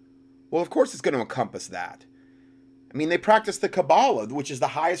daughter. Well, of course it's going to encompass that. I mean, they practice the Kabbalah, which is the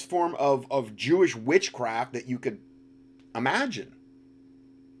highest form of Jewish witchcraft that you could imagine.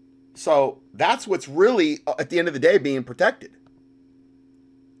 So that's what's really, at the end of the day, being protected.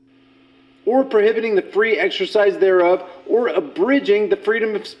 Or prohibiting the free exercise thereof, or abridging the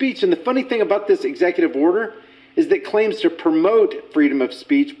freedom of speech. And the funny thing about this executive order is that it claims to promote freedom of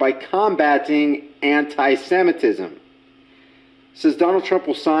speech by combating anti-Semitism. It says Donald Trump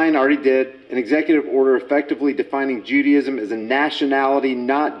will sign, already did, an executive order effectively defining Judaism as a nationality,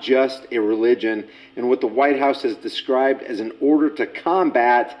 not just a religion, and what the White House has described as an order to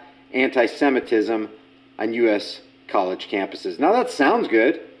combat anti-Semitism on U.S. college campuses. Now that sounds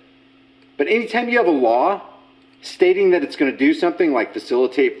good, but anytime you have a law stating that it's going to do something like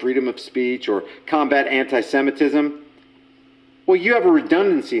facilitate freedom of speech or combat anti-Semitism, well, you have a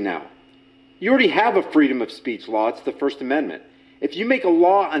redundancy now. You already have a freedom of speech law. It's the First Amendment. If you make a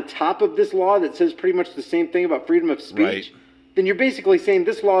law on top of this law that says pretty much the same thing about freedom of speech, right, then you're basically saying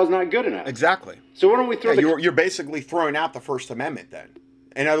this law is not good enough. Exactly. So why don't we throw you're basically throwing out the First Amendment then.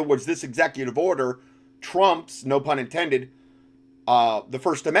 In other words, this executive order trumps, no pun intended, the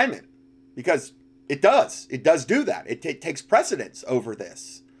First Amendment. Because it does do that. It takes precedence over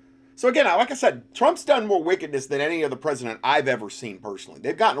this. So again, like I said, Trump's done more wickedness than any other president I've ever seen personally.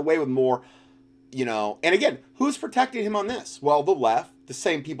 They've gotten away with more, and again, who's protecting him on this? Well, the left, the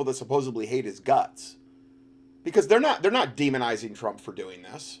same people that supposedly hate his guts. Because they're not demonizing Trump for doing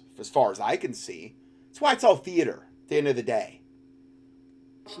this, as far as I can see. That's why it's all theater at the end of the day.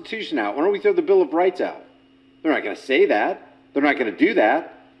 Constitution out. Why don't we throw the Bill of Rights out? They're not going to say that. They're not going to do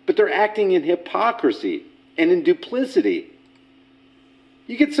that. But they're acting in hypocrisy and in duplicity.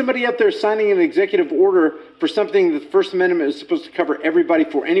 You get somebody up there signing an executive order for something the First Amendment is supposed to cover everybody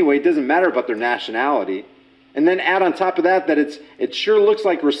for anyway. It doesn't matter about their nationality. And then add on top of that it sure looks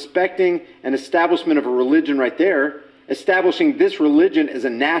like respecting an establishment of a religion right there, establishing this religion as a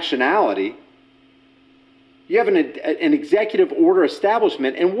nationality. You have an executive order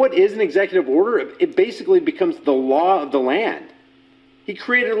establishment. And what is an executive order? It basically becomes the law of the land. He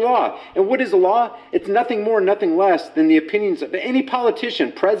created a law. And what is a law? It's nothing more, nothing less than the opinions of any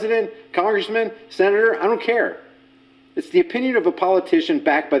politician, president, congressman, senator, I don't care. It's the opinion of a politician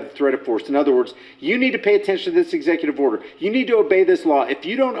backed by the threat of force. In other words, you need to pay attention to this executive order. You need to obey this law. If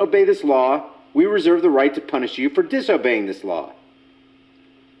you don't obey this law, we reserve the right to punish you for disobeying this law.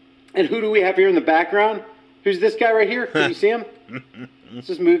 And who do we have here in the background? Who's this guy right here? Can you see him? Let's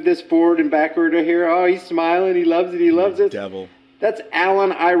just move this forward and backward here. Oh, he's smiling. He loves it. He loves it. Devil. That's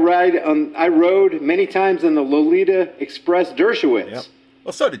Alan. I rode many times on the Lolita Express Dershowitz. Yep.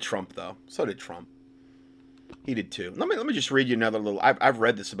 Well, so did Trump, though. So did Trump. He did too. Let me just read you another little. I've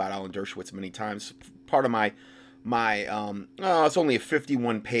read this about Alan Dershowitz many times. Part of my it's only a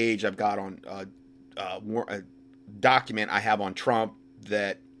 51 page I've got on a document I have on Trump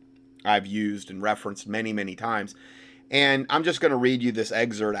that I've used and referenced many times, and I'm just going to read you this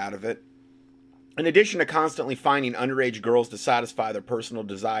excerpt out of it. In addition to constantly finding underage girls to satisfy their personal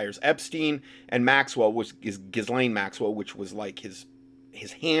desires, Epstein and Maxwell, which is Ghislaine Maxwell, which was like his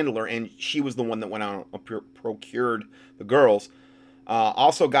handler, and she was the one that went out and procured the girls,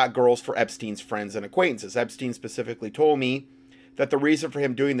 also got girls for Epstein's friends and acquaintances. Epstein specifically told me that the reason for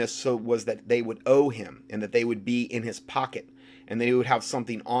him doing this was that they would owe him and that they would be in his pocket and that he would have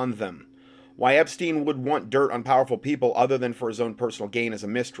something on them. Why Epstein would want dirt on powerful people other than for his own personal gain is a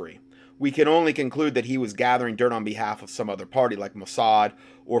mystery. we can only conclude that he was gathering dirt on behalf of some other party like Mossad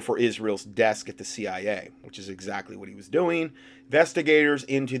or for Israel's desk at the CIA, which is exactly what he was doing. Investigators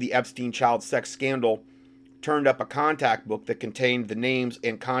into the Epstein child sex scandal turned up a contact book that contained the names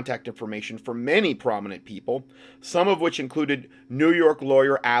and contact information for many prominent people, some of which included New York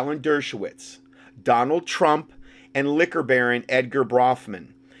lawyer Alan Dershowitz, Donald Trump, and liquor baron Edgar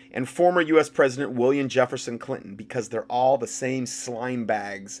Brofman, and former U.S. President William Jefferson Clinton, because they're all the same slime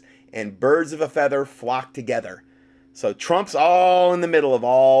bags, and birds of a feather flock together. So Trump's all in the middle of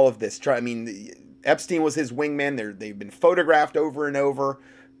all of this. I mean, Epstein was his wingman. They've been photographed over and over.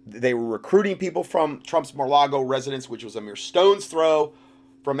 They were recruiting people from Trump's Mar-a-Lago residence, which was a mere stone's throw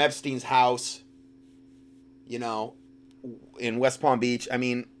from Epstein's house, you know, in West Palm Beach. I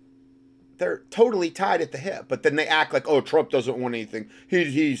mean, they're totally tied at the hip. But then they act like, oh, Trump doesn't want anything.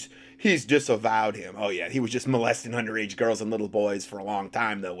 He's disavowed him. Oh, yeah, he was just molesting underage girls and little boys for a long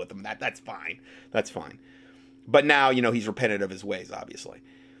time, though, with them. That's fine. That's fine. But now, you know, he's repented of his ways, obviously.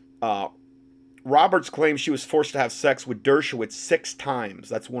 Roberts claims she was forced to have sex with Dershowitz 6 times.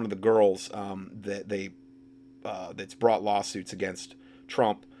 That's one of the girls that's brought lawsuits against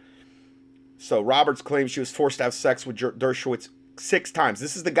Trump. So Roberts claims she was forced to have sex with Dershowitz 6 times.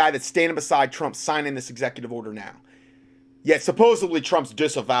 This is the guy that's standing beside Trump signing this executive order now. Yet supposedly Trump's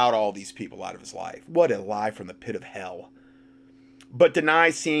disavowed all these people out of his life. What a lie from the pit of hell. But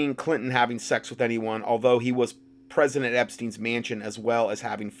denies seeing Clinton having sex with anyone, although he was present at Epstein's mansion as well as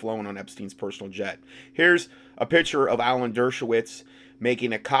having flown on Epstein's personal jet. Here's a picture of Alan Dershowitz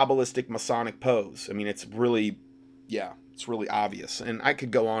making a Kabbalistic Masonic pose. I mean, it's really obvious. And I could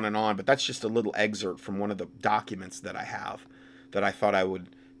go on and on, but that's just a little excerpt from one of the documents that I have that I thought I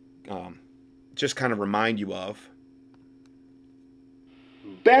would just kind of remind you of.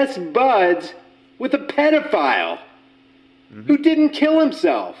 Best buds with a pedophile who didn't kill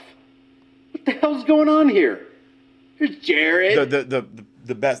himself. What the hell's going on here? Here's Jared.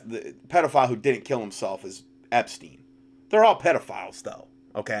 The pedophile who didn't kill himself is Epstein. They're all pedophiles, though.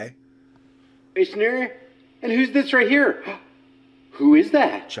 Okay. Commissioner, and who's this right here? Who is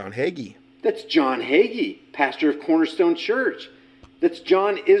that? John Hagee. That's John Hagee, pastor of Cornerstone Church. That's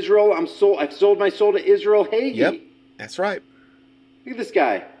John Israel. I've sold my soul to Israel Hagee. Yep, that's right. Look at this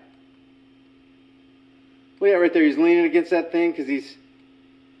guy. Look at right there. He's leaning against that thing because he's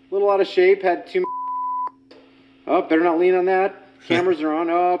a little out of shape. Had too much. Oh, better not lean on that. Cameras are on.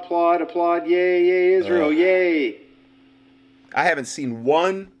 Oh, applaud. Yay, yay, Israel, yay. I haven't seen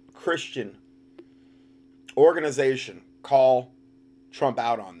one Christian organization call Trump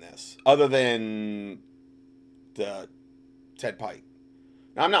out on this other than the Ted Pike.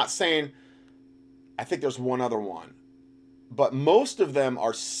 Now, I'm not saying, I think there's one other one, but most of them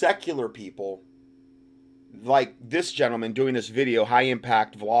are secular people like this gentleman doing this video, High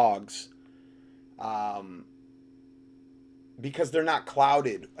Impact Vlogs, because they're not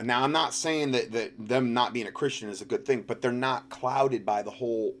clouded. Now, I'm not saying that them not being a Christian is a good thing, but they're not clouded by the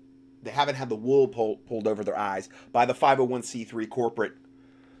whole, they haven't had the wool pulled over their eyes by the 501c3 corporate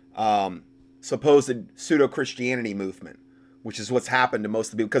supposed pseudo-Christianity movement, which is what's happened to most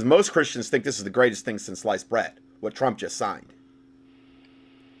of the people. Because most Christians think this is the greatest thing since sliced bread, what Trump just signed.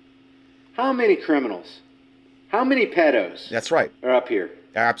 How many criminals? How many pedos? That's right. Are up here?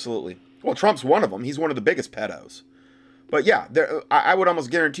 Absolutely. Well, Trump's one of them. He's one of the biggest pedos. But yeah, I would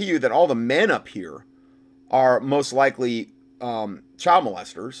almost guarantee you that all the men up here are most likely child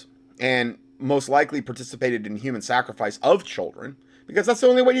molesters and most likely participated in human sacrifice of children, because that's the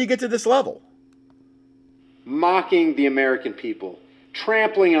only way you get to this level. Mocking the American people,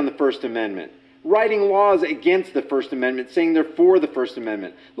 trampling on the First Amendment, writing laws against the First Amendment, saying they're for the First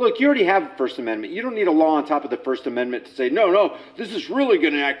Amendment. Look, you already have the First Amendment. You don't need a law on top of the First Amendment to say, no, this is really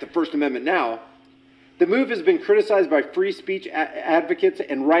going to enact the First Amendment now. The move has been criticized by free speech advocates,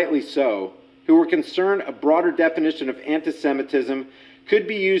 and rightly so, who were concerned a broader definition of anti-Semitism could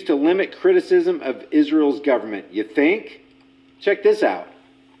be used to limit criticism of Israel's government. You think? Check this out.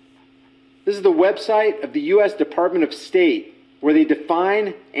 This is the website of the U.S. Department of State, where they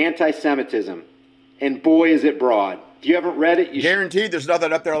define anti-Semitism. And boy, is it broad. If you haven't read it, you guaranteed there's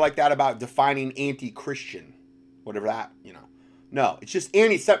nothing up there like that about defining anti-Christian. Whatever that, No, it's just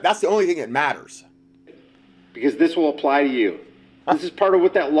anti-Semitic. That's the only thing that matters. Because this will apply to you. This is part of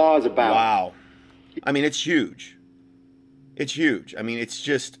what that law is about. Wow. I mean, it's huge. It's huge. I mean, it's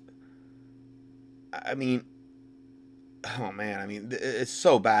just, oh man, it's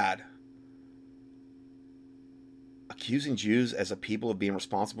so bad. Accusing Jews as a people of being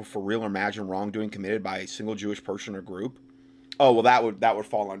responsible for real or imagined wrongdoing committed by a single Jewish person or group. Oh, well, that would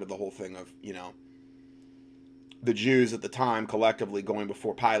fall under the whole thing of, the Jews at the time collectively going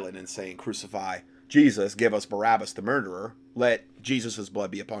before Pilate and saying, crucify Jesus, give us Barabbas the murderer, let Jesus'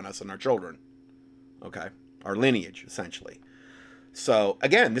 blood be upon us and our children. Okay? Our lineage, essentially. So,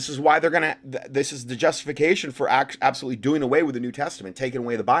 again, this is why this is the justification for absolutely doing away with the New Testament, taking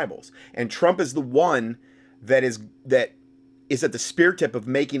away the Bibles. And Trump is the one that is at the spear tip of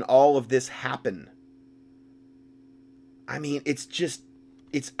making all of this happen. I mean,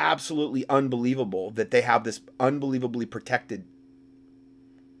 it's absolutely unbelievable that they have this unbelievably protected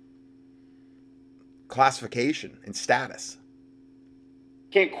classification and status.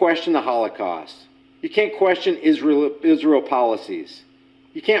 You can't question the Holocaust. You can't question Israel policies.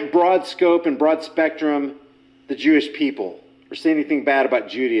 You can't broad scope and broad spectrum the Jewish people or say anything bad about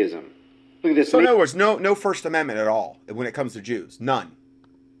Judaism. Look at this. So in other words, no First Amendment at all when it comes to Jews. None.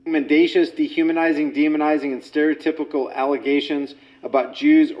 Mendacious, dehumanizing, demonizing, and stereotypical allegations about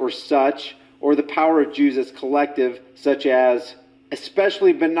Jews or such, or the power of Jews as collective, such as,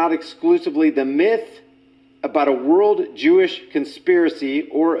 especially but not exclusively, the myth about a world Jewish conspiracy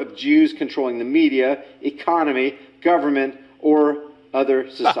or of Jews controlling the media, economy, government, or other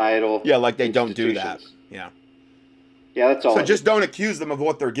societal yeah, like they don't do that. Yeah. Yeah, that's all. So just don't accuse them of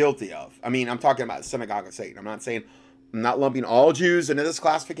what they're guilty of. I mean, I'm talking about the synagogue of Satan. I'm not lumping all Jews into this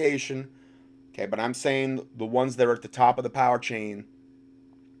classification. Okay, but I'm saying the ones that are at the top of the power chain,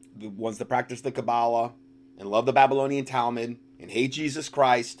 the ones that practice the Kabbalah and love the Babylonian Talmud and hate Jesus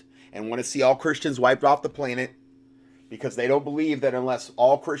Christ and want to see all Christians wiped off the planet because they don't believe that unless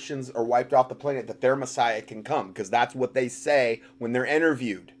all Christians are wiped off the planet that their Messiah can come, because that's what they say when they're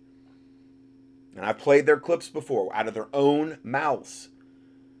interviewed. And I've played their clips before out of their own mouths.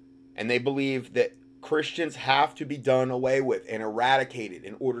 And they believe that Christians have to be done away with and eradicated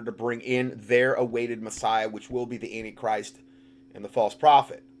in order to bring in their awaited Messiah, which will be the Antichrist and the false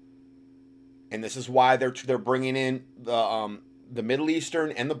prophet. And this is why they're bringing in the Middle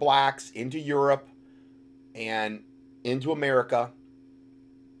Eastern and the blacks into Europe and into America.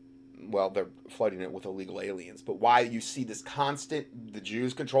 Well, they're flooding it with illegal aliens. But why you see this constant, the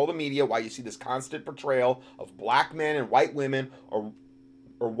Jews control the media, why you see this constant portrayal of black men and white women or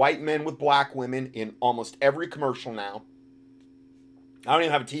white men with black women in almost every commercial now. I don't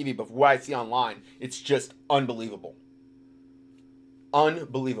even have a TV, but what I see online, it's just unbelievable.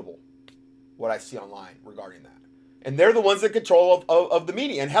 Unbelievable what I see online regarding that. And they're the ones that control of the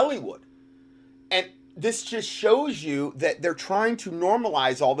media in Hollywood. And this just shows you that they're trying to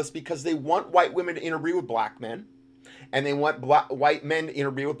normalize all this because they want white women to interbreed with black men. And they want white men to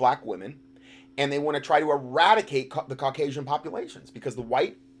interbreed with black women. And they want to try to eradicate the Caucasian populations because the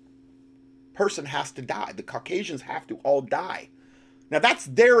white person has to die. The Caucasians have to all die. Now, that's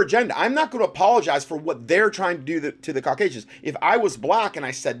their agenda. I'm not going to apologize for what they're trying to do to the Caucasians. If I was black and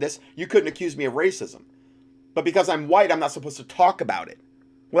I said this, you couldn't accuse me of racism. But because I'm white, I'm not supposed to talk about it.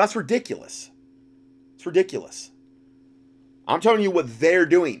 Well, that's ridiculous. It's ridiculous. I'm telling you what they're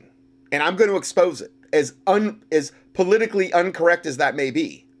doing, and I'm going to expose it. As politically incorrect as that may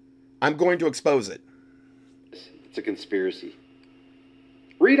be, I'm going to expose it. It's a conspiracy.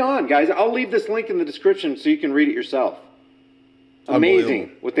 Read on, guys. I'll leave this link in the description so you can read it yourself.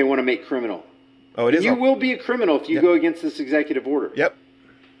 Amazing what they want to make criminal. Oh, it is. You will be a criminal if you go against this executive order. Yep.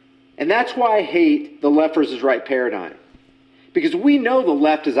 And that's why I hate the left versus right paradigm. Because we know the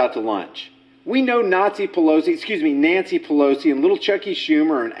left is out to lunch. We know Nancy Pelosi and little Chucky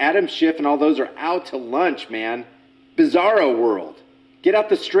Schumer and Adam Schiff and all those are out to lunch, man. Bizarro world. Get out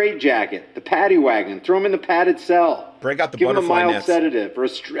the straitjacket, the paddy wagon, throw them in the padded cell. Break out the Give them a butterfly mild nets. sedative or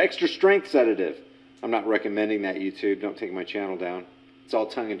a extra strength sedative. I'm not recommending that, YouTube. Don't take my channel down. It's all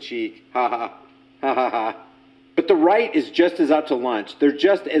tongue-in-cheek. Ha ha. Ha ha ha. But the right is just as out to lunch. They're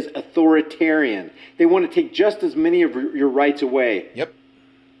just as authoritarian. They want to take just as many of your rights away. Yep.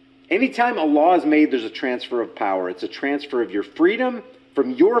 Anytime a law is made, there's a transfer of power. It's a transfer of your freedom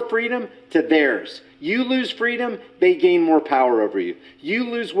from your freedom to theirs. You lose freedom, they gain more power over you. You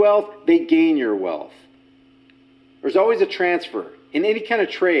lose wealth, they gain your wealth. There's always a transfer in any kind of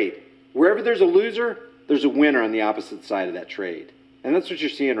trade. Wherever there's a loser, there's a winner on the opposite side of that trade. And that's what you're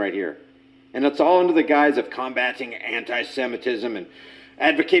seeing right here. And it's all under the guise of combating anti-Semitism and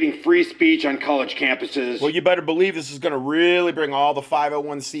advocating free speech on college campuses. Well, you better believe this is going to really bring all the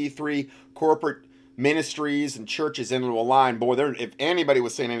 501c3 corporate ministries and churches into a line. Boy, if anybody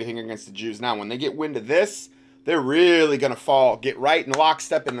was saying anything against the Jews now, when they get wind of this, they're really going to get right in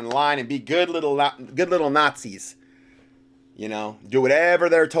lockstep in the line and be good little Nazis. You know, do whatever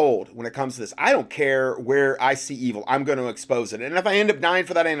they're told when it comes to this. I don't care where I see evil. I'm going to expose it. And if I end up dying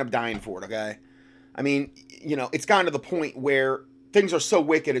for that, I end up dying for it, okay? I mean, you know, it's gotten to the point where things are so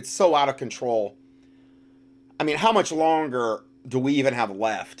wicked, it's so out of control. I mean, how much longer do we even have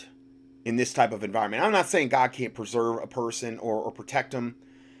left in this type of environment? I'm not saying God can't preserve a person or protect them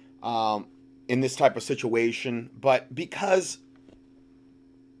in this type of situation, but because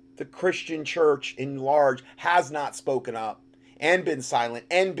the Christian church in large has not spoken up and been silent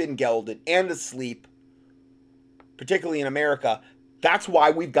and been gelded and asleep, particularly in America, that's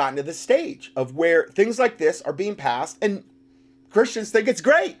why we've gotten to this stage of where things like this are being passed and Christians think it's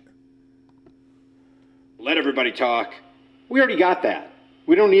great. Let everybody talk. We already got that.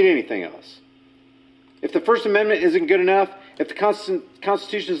 We don't need anything else. If the First Amendment isn't good enough, if the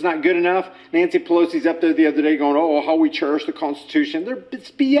Constitution is not good enough, Nancy Pelosi's up there the other day going, oh, how we cherish the Constitution.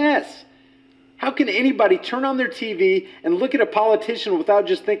 It's BS. How can anybody turn on their TV and look at a politician without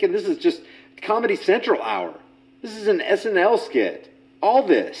just thinking this is just Comedy Central hour? This is an SNL skit. All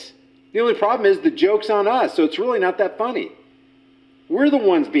this. The only problem is the joke's on us, so it's really not that funny. We're the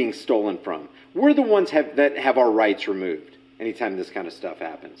ones being stolen from. We're the ones that have our rights removed anytime this kind of stuff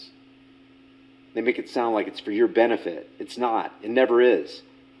happens. They make it sound like it's for your benefit. It's not. It never is.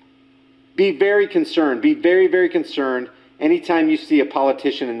 Be very concerned. Be very, very concerned anytime you see a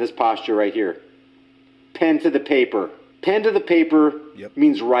politician in this posture right here. Pen to the paper. Pen to the paper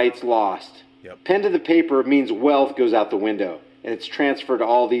means rights lost. Pen to the paper means wealth goes out the window. And it's transferred to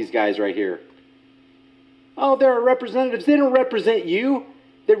all these guys right here. Oh, there are representatives. They don't represent you.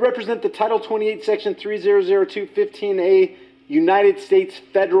 They represent the Title 28, Section 3002, 15A United States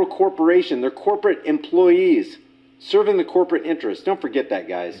Federal Corporation. They're corporate employees serving the corporate interests. Don't forget that,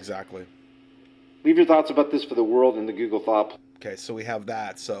 guys. Exactly. Leave your thoughts about this for the world in the Google Thought. Okay, so we have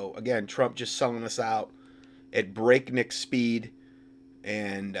that. So, again, Trump just selling us out at breakneck speed.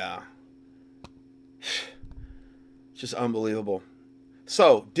 And it's just unbelievable.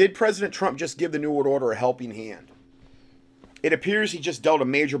 So, did President Trump just give the New World Order a helping hand? It appears he just dealt a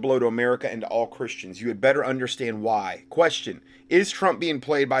major blow to America and to all Christians. You had better understand why. Question: is Trump being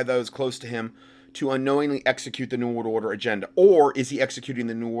played by those close to him to unknowingly execute the New World Order agenda? Or is he executing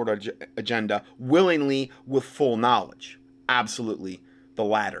the New World agenda willingly with full knowledge? Absolutely the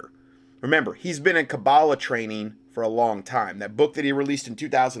latter. Remember, he's been in Kabbalah training for a long time. That book that he released in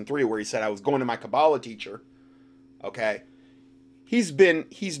 2003 where he said, I was going to my Kabbalah teacher, okay?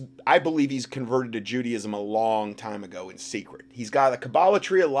 I believe he's converted to Judaism a long time ago in secret. He's got a Kabbalah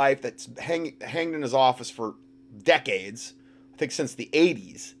tree of life that's hanged in his office for decades. I think since the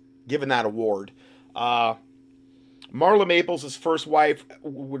 80s, given that award. Marla Maples, his first wife,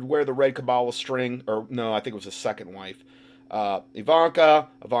 would wear the red Kabbalah string. Or no, I think it was his second wife.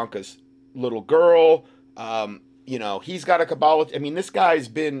 Ivanka's little girl. He's got a Kabbalah. I mean, this guy's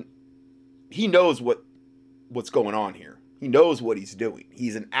he knows what's going on here. He knows what he's doing.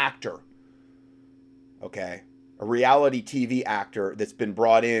 He's an actor, okay? A reality TV actor that's been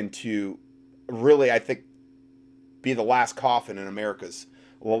brought in to really, I think, be the last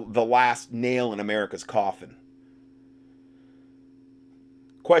the last nail in America's coffin.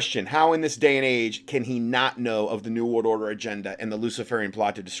 Question: how in this day and age can he not know of the New World Order agenda and the Luciferian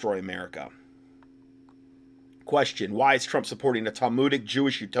plot to destroy America? Question: why is Trump supporting a Talmudic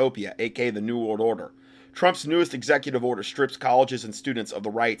Jewish utopia, aka the New World Order? Trump's newest executive order strips colleges and students of the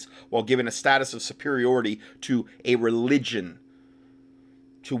rights while giving a status of superiority to a religion,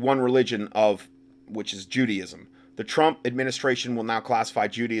 to one religion which is Judaism. The Trump administration will now classify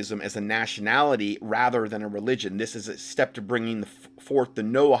Judaism as a nationality rather than a religion. This is a step to bringing forth the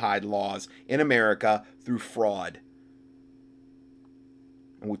Noahide laws in America through fraud.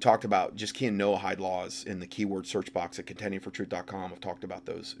 And we talked about just keying Noahide laws in the keyword search box at contendingfortruth.com. I've talked about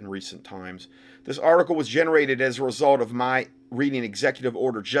those in recent times. This article was generated as a result of my reading executive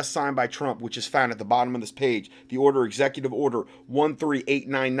order just signed by Trump, which is found at the bottom of this page. The order, Executive Order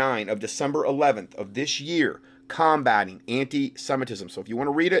 13899 of December 11th of this year, combating anti-Semitism. So if you want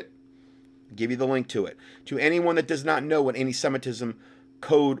to read it, I'll give you the link to it. To anyone that does not know what anti-Semitism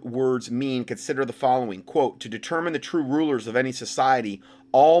code words mean, consider the following. Quote: to determine the true rulers of any society,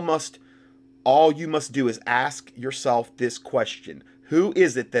 all you must do is ask yourself this question: who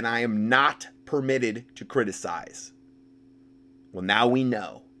is it that I am not permitted to criticize? Well, now we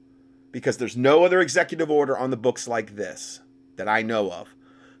know, because there's no other executive order on the books like this that I know of.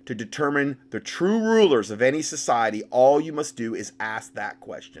 To determine the true rulers of any society, all you must do is ask that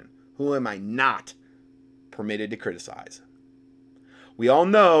question: who am I not permitted to criticize? We all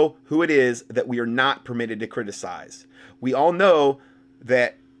know who it is that we are not permitted to criticize. We all know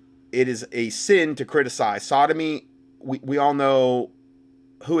that it is a sin to criticize. Sodomy, we all know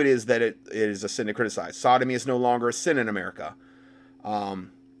who it is that it is a sin to criticize. Sodomy is no longer a sin in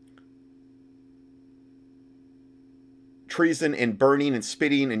treason and burning and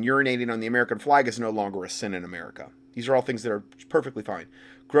spitting and urinating on the American flag is no longer a sin in America. These are all things that are perfectly fine.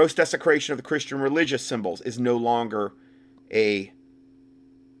 Gross desecration of the Christian religious symbols is no longer a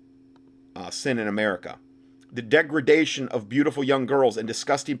sin in America. The degradation of beautiful young girls and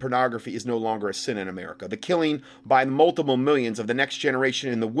disgusting pornography is no longer a sin in America. The killing by multiple millions of the next generation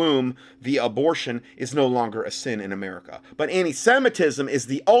in the womb via abortion is no longer a sin in America. But anti-Semitism is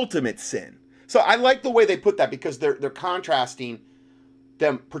the ultimate sin. So I like the way they put that, because they're contrasting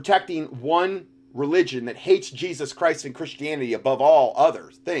them protecting one religion that hates Jesus Christ and Christianity above all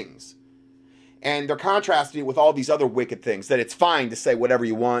other things. And they're contrasting it with all these other wicked things, that it's fine to say whatever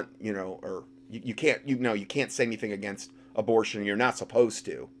you want, or you can't say anything against abortion, you're not supposed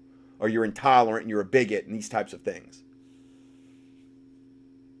to, or you're intolerant and you're a bigot and these types of things.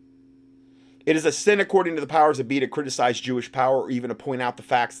 It is a sin according to the powers that be to criticize Jewish power or even to point out the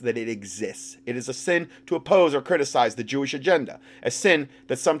facts that it exists. It is a sin to oppose or criticize the Jewish agenda, a sin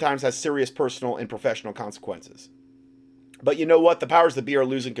that sometimes has serious personal and professional consequences. But you know what? The powers that be are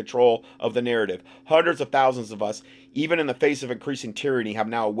losing control of the narrative. Hundreds of thousands of us, even in the face of increasing tyranny, have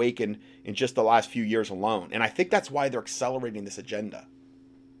now awakened in just the last few years alone. And I think that's why they're accelerating this agenda.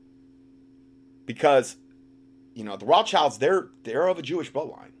 Because, the Rothschilds, they're of a Jewish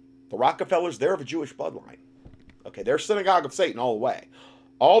bloodline. The Rockefellers, they're of a Jewish bloodline. Okay, they're synagogue of Satan all the way.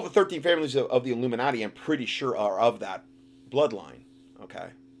 All the 13 families of the Illuminati, I'm pretty sure, are of that bloodline. Okay,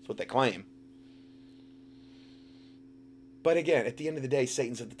 that's what they claim. But again, at the end of the day,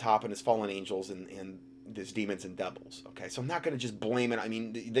 Satan's at the top and his fallen angels and there's demons and devils. Okay, so I'm not going to just blame it. I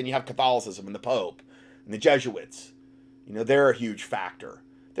mean, then you have Catholicism and the Pope and the Jesuits. They're a huge factor.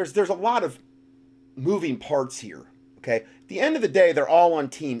 There's a lot of moving parts here. Okay, at the end of the day, they're all on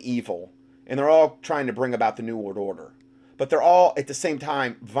team evil, and they're all trying to bring about the New World Order. But they're all, at the same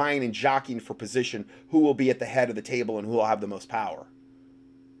time, vying and jockeying for position, who will be at the head of the table and who will have the most power.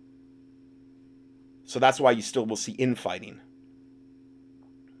 So that's why you still will see infighting.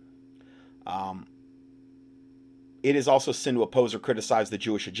 It is also a sin to oppose or criticize the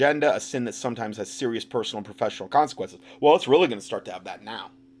Jewish agenda, a sin that sometimes has serious personal and professional consequences. Well, it's really going to start to have that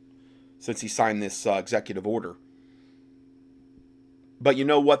now, since he signed this executive order. But you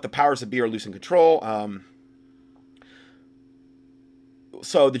know what? The powers that be are losing control.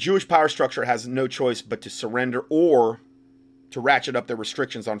 So the Jewish power structure has no choice but to surrender or to ratchet up their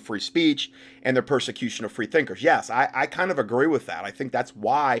restrictions on free speech and their persecution of free thinkers. Yes, I kind of agree with that. I think that's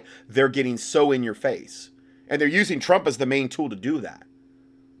why they're getting so in your face. And they're using Trump as the main tool to do that.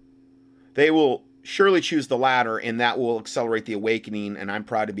 They will surely choose the latter, and that will accelerate the awakening, and I'm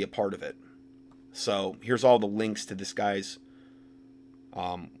proud to be a part of it. So here's all the links to this guy's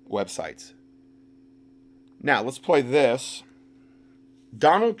websites. Now, let's play this.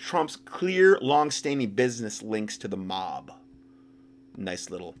 Donald Trump's clear, long-standing business links to the mob. Nice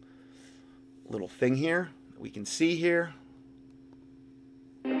little thing here that we can see here.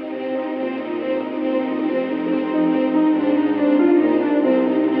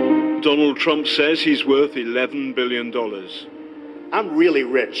 Donald Trump says he's worth $11 billion. I'm really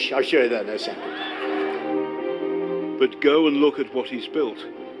rich. I'll show you that in a second. But go and look at what he's built,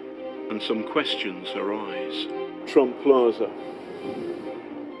 and some questions arise. Trump Plaza.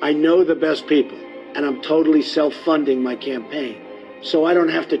 I know the best people, and I'm totally self-funding my campaign, so I don't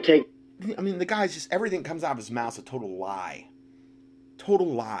have to take... I mean, the guy's just, everything comes out of his mouth is a total lie. Total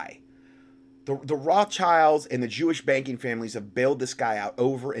lie. The Rothschilds and the Jewish banking families have bailed this guy out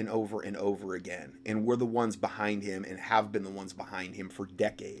over and over and over again, and we're the ones behind him and have been the ones behind him for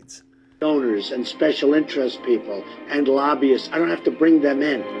decades. Donors and special interest people and lobbyists, I don't have to bring them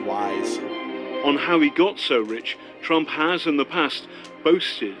in. Lies. On how he got so rich, Trump has in the past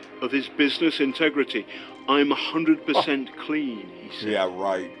boasted of his business integrity. I'm 100% clean, he said. Yeah,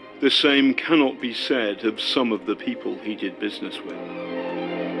 right. The same cannot be said of some of the people he did business with.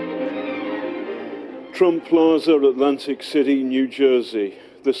 Trump Plaza, Atlantic City, New Jersey,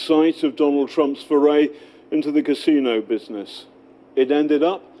 the site of Donald Trump's foray into the casino business. It ended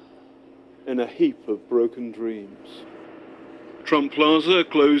up in a heap of broken dreams. Trump Plaza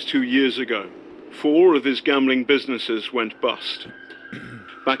closed 2 years ago. 4 of his gambling businesses went bust.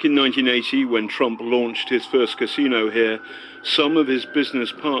 Back in 1980, when Trump launched his first casino here, some of his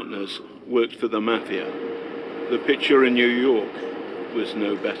business partners worked for the mafia. The picture in New York was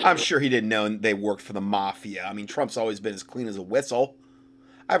no better. I'm sure he didn't know they worked for the mafia. I mean, Trump's always been as clean as a whistle.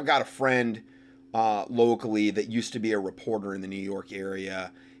 I've got a friend locally that used to be a reporter in the New York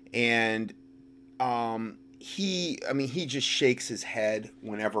area, and he just shakes his head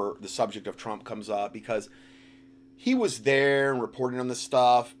whenever the subject of Trump comes up, because he was there and reporting on this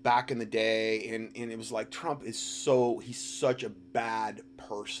stuff back in the day, and it was like, Trump is he's such a bad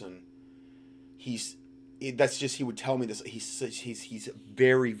person. He would tell me this. He's a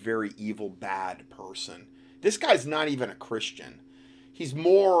very, very evil, bad person. This guy's not even a Christian.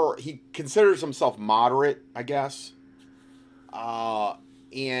 He considers himself moderate, I guess.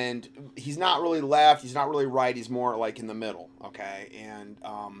 And he's not really left, he's not really right, he's more like in the middle, okay? And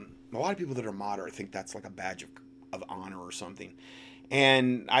a lot of people that are moderate think that's like a badge of honor or something.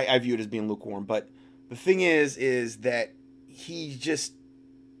 And I view it as being lukewarm. But the thing is that he just,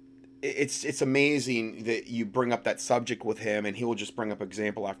 it's amazing that you bring up that subject with him, and he will just bring up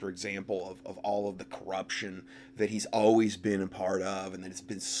example after example of all of the corruption that he's always been a part of, and that it's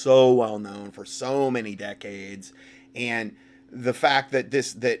been so well known for so many decades. And the fact that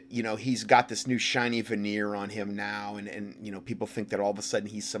he's got this new shiny veneer on him now, and people think that all of a sudden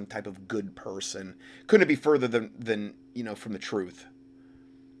he's some type of good person, couldn't be further than from the truth.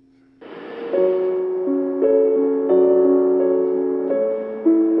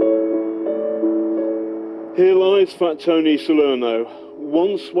 Here lies Fat Tony Salerno,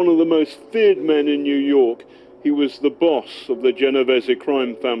 once one of the most feared men in New York. He was the boss of the Genovese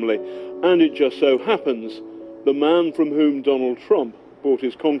crime family, and it just so happens the man from whom Donald Trump bought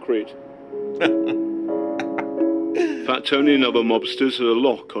his concrete. Fat Tony and other mobsters had a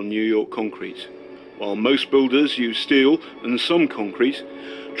lock on New York concrete. While most builders use steel and some concrete,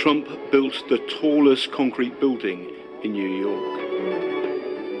 Trump built the tallest concrete building in New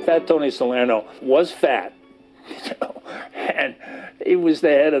York. Fat Tony Salerno was fat, and he was the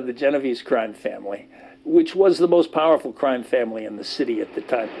head of the Genovese crime family, which was the most powerful crime family in the city at the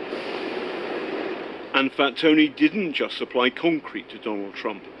time. And Fat Tony didn't just supply concrete to Donald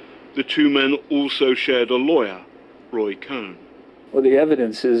Trump. The two men also shared a lawyer, Roy Cohn. Well, the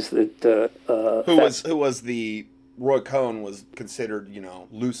evidence is that Roy Cohn was considered,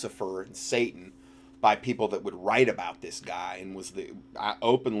 Lucifer and Satan by people that would write about this guy, and was the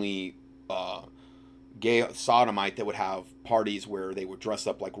openly gay sodomite that would have parties where they would dress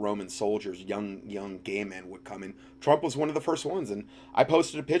up like Roman soldiers. Young gay men would come in. Trump was one of the first ones, and I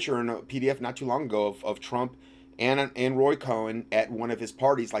posted a picture in a PDF not too long ago of Trump and Roy Cohn at one of his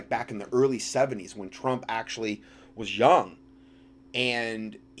parties, like back in the early 70s when Trump actually was young,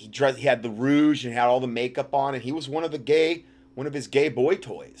 and he had the rouge and had all the makeup on, and he was one of his gay boy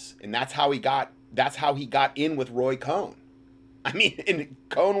toys, and that's how he got in with Roy Cohn. I mean, and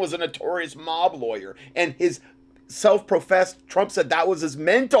Cohn was a notorious mob lawyer, and his self-professed, Trump said that was his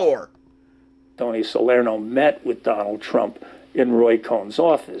mentor. Tony Salerno met with Donald Trump in Roy Cohn's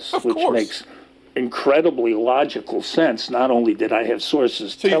office, which makes incredibly logical sense. Not only did I have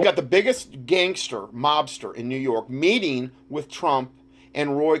sources... So you've got the biggest mobster in New York meeting with Trump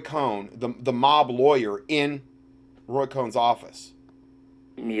and Roy Cohn, the mob lawyer, in Roy Cohn's office.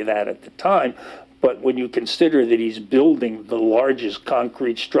 Me that at the time, but when you consider that he's building the largest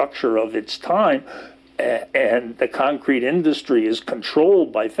concrete structure of its time, and the concrete industry is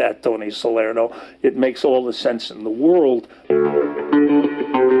controlled by Fat Tony Salerno, it makes all the sense in the world.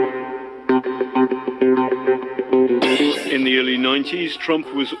 In the early 90s,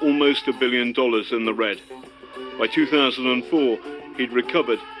 Trump was almost $1 billion in the red. By 2004, he'd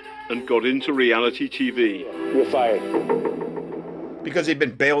recovered and got into reality TV. You're fired. Because he'd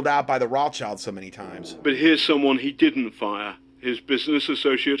been bailed out by the Rothschilds so many times. But here's someone he didn't fire, his business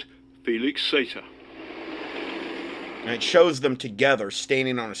associate, Felix Sater. And it shows them together,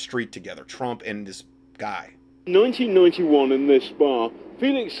 standing on a street together, Trump and this guy. 1991 in this bar,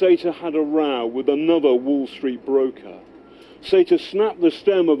 Felix Sater had a row with another Wall Street broker. Sater snapped the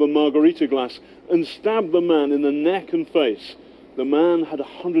stem of a margarita glass and stabbed the man in the neck and face. The man had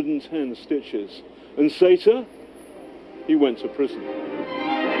 110 stitches. And Sater, he went to prison.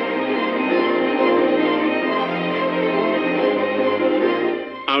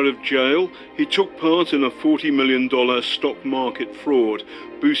 Out of jail, he took part in a $40 million stock market fraud,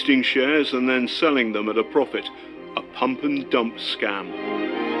 boosting shares and then selling them at a profit, a pump and dump scam.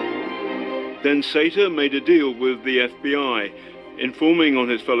 Then Sater made a deal with the FBI, informing on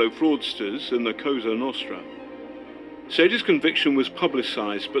his fellow fraudsters in the Cosa Nostra. Sater's conviction was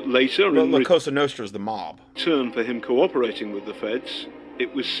publicized, but later... La Cosa Nostra is the mob. In return for him cooperating with the feds,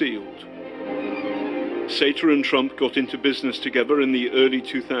 it was sealed. Sater and Trump got into business together in the early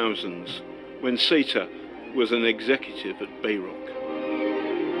 2000s, when Sater was an executive at Bayrock.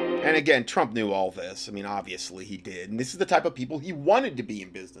 And again, Trump knew all this. I mean, obviously he did. And this is the type of people he wanted to be in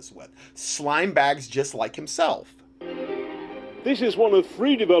business with. Slime bags just like himself. This is one of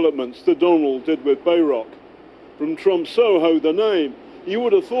 3 developments that Donald did with Bayrock. From Trump Soho, the name, you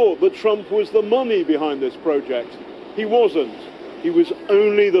would have thought that Trump was the money behind this project. He wasn't. He was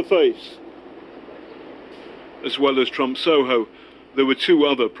only the face. As well as Trump Soho, there were two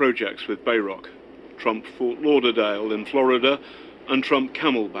other projects with Bayrock: Trump Fort Lauderdale in Florida and Trump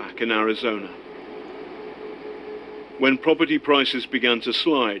Camelback in Arizona. When property prices began to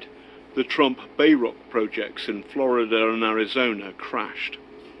slide, the Trump Bayrock projects in Florida and Arizona crashed.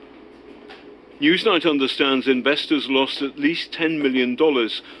 Newsnight understands investors lost at least $10 million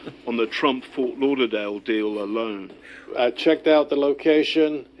on the Trump Fort Lauderdale deal alone. I checked out the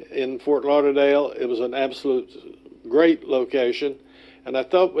location in Fort Lauderdale. It was an absolute great location. And I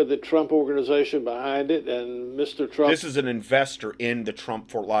thought with the Trump organization behind it and Mr. Trump... This is an investor in the Trump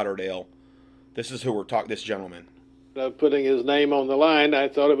Fort Lauderdale. This is who we're talking, this gentleman. Putting his name on the line, I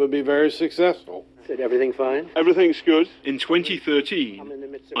thought it would be very successful. Is everything fine? Everything's good. In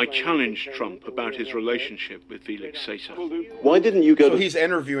 2013, I challenged Trump about his relationship with Felix Sater. Why didn't you go So he's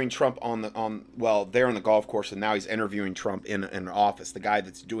interviewing Trump there on the golf course, and now he's interviewing Trump in an office, the guy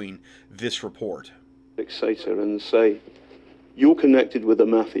that's doing this report. Felix Sater and say, you're connected with the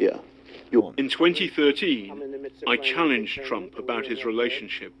mafia? In 2013, I challenged Trump about his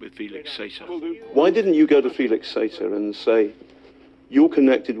relationship with Felix Sater. Why didn't you go to Felix Sater and say, you're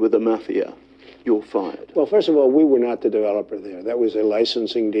connected with the mafia, you're fired? Well, first of all, we were not the developer there. That was a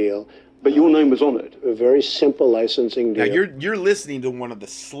licensing deal. But your name was on it. A very simple licensing deal. Now you're listening to one of the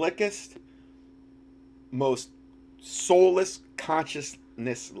slickest, most soulless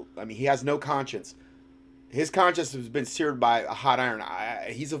consciousness. I mean, he has no conscience. His conscience has been seared by a hot iron.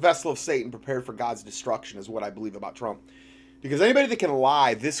 He's a vessel of Satan prepared for God's destruction, is what I believe about Trump. Because anybody that can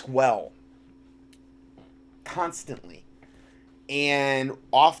lie this well, constantly, and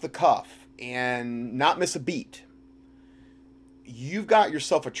off the cuff, and not miss a beat, you've got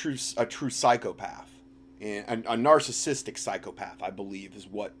yourself a true psychopath, and a narcissistic psychopath, I believe, is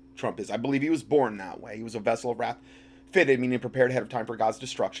what Trump is. I believe he was born that way. He was a vessel of wrath, fitted, meaning prepared ahead of time for God's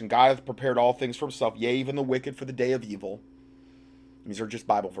destruction. God hath prepared all things for himself, yea, even the wicked for the day of evil. These are just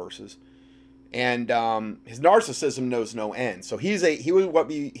Bible verses. And his narcissism knows no end. So he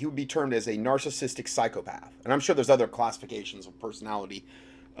would be termed as a narcissistic psychopath. And I'm sure there's other classifications of personality.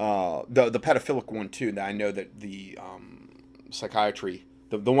 The pedophilic one too, that I know that the psychiatry,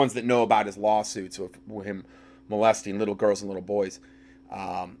 the ones that know about his lawsuits with him molesting little girls and little boys,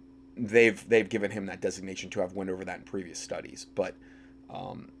 they've given him that designation too. I've went over that in previous studies. But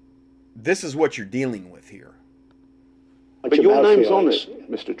this is what you're dealing with here. But your name's on it,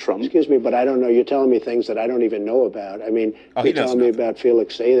 Mr. Trump. Excuse me, but I don't know. You're telling me things that I don't even know about. I mean, you're telling me about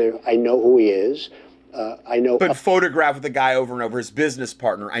Felix Sater. I know who he is. I know. But photograph with the guy over and over, his business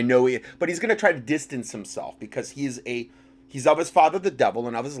partner. I know but he's going to try to distance himself because he's of his father, the devil,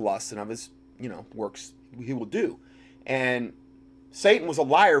 and of his lusts and of his works he will do. And Satan was a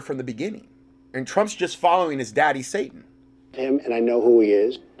liar from the beginning, and Trump's just following his daddy, Satan. Him, and I know who he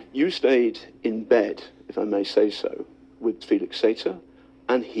is. You stayed in bed, if I may say so, with Felix Sater,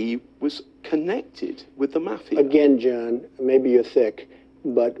 and he was connected with the mafia. Again, John, maybe you're thick,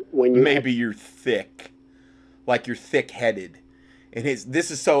 but when you... Maybe you're thick. Like you're thick-headed. And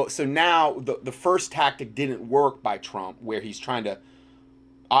this is so now the first tactic didn't work by Trump, where he's trying to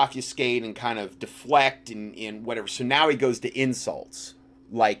obfuscate and kind of deflect and whatever. So now he goes to insults,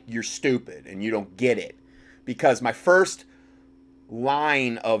 like you're stupid and you don't get it. Because my first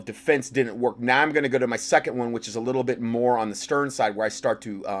line of defense didn't work. Now I'm going to go to my second one, which is a little bit more on the stern side, where I start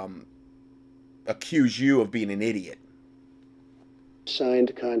to accuse you of being an idiot.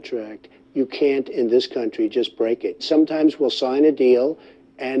 Signed contract. You can't, in this country, just break it. Sometimes we'll sign a deal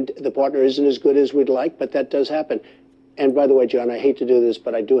and the partner isn't as good as we'd like, but that does happen. And by the way, John, I hate to do this,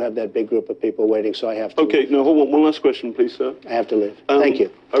 but I do have that big group of people waiting, so I have to leave. No, hold on. One last question, please, sir. I have to leave. Thank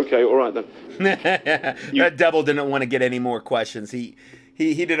you. Okay, all right then. That devil didn't want to get any more questions. He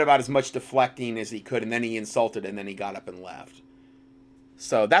did about as much deflecting as he could, and then he insulted, and then he got up and left.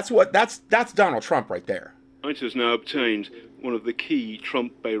 So that's Donald Trump right there. It has now obtained one of the key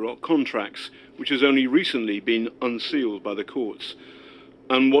Trump Bayrock contracts, which has only recently been unsealed by the courts.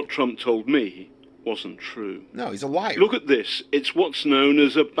 And what Trump told me wasn't true. No, he's a liar. Look at this. It's what's known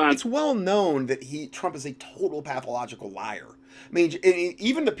as a bad... It's well known that Trump is a total pathological liar. I mean,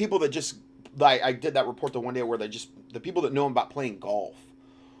 even the people that just... I did that report the one day where the people that know him about playing golf,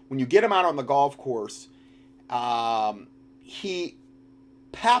 when you get him out on the golf course, he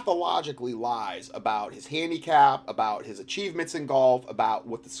pathologically lies about his handicap, about his achievements in golf, about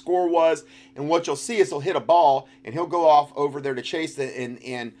what the score was, and what you'll see is he'll hit a ball, and he'll go off over there to chase it,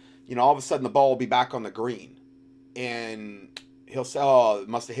 and all of a sudden the ball will be back on the green. And he'll say, oh, it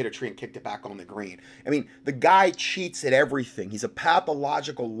must have hit a tree and kicked it back on the green. I mean, the guy cheats at everything. He's a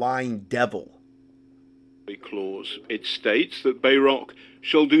pathological lying devil. clause. It states that Bayrock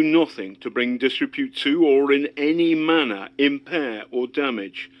shall do nothing to bring disrepute to or in any manner impair or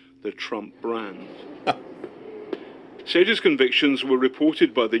damage the Trump brand. Sater's convictions were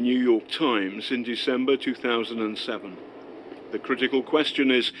reported by the New York Times in December 2007. The critical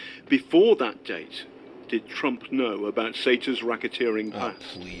question is, before that date, did Trump know about Sater's racketeering past?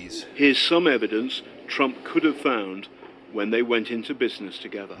 Please. Here's some evidence Trump could have found when they went into business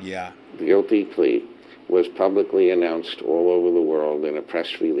together. Yeah. The guilty plea was publicly announced all over the world in a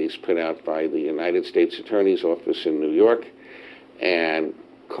press release put out by the United States Attorney's Office in New York and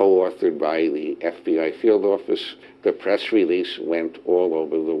co-authored by the FBI field office. The press release went all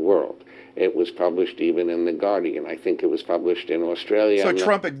over the world. It was published even in The Guardian. I think it was published in Australia. So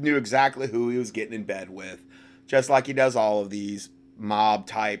Trump knew exactly who he was getting in bed with, just like he does all of these mob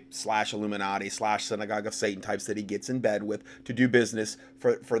type / Illuminati / Synagogue of Satan types that he gets in bed with to do business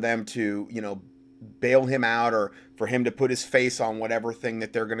for them to, you know, bail him out or for him to put his face on whatever thing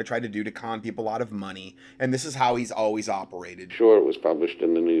that they're going to try to do to con people out of money. And this is how he's always operated. Sure, it was published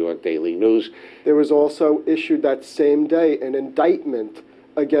in the New York Daily News. There was also issued that same day an indictment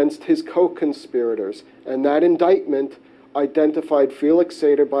against his co-conspirators, and that indictment identified Felix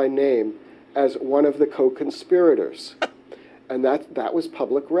Sater by name as one of the co-conspirators. And that was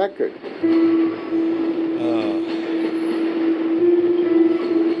public record.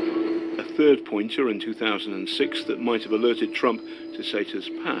 A third pointer in 2006 that might have alerted Trump to Sater's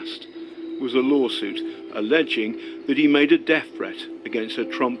past was a lawsuit alleging that he made a death threat against a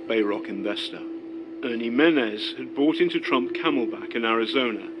Trump Bayrock investor. Ernie Menez had bought into Trump Camelback in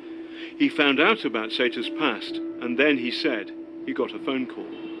Arizona. He found out about Sater's past, and then he said he got a phone call.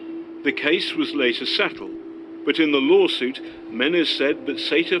 The case was later settled, but in the lawsuit, Menez said that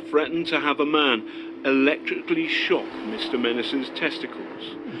Sater threatened to have a man electrically shock Mr. Menez's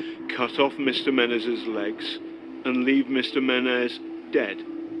testicles, cut off Mr. Menez's legs, and leave Mr. Menez dead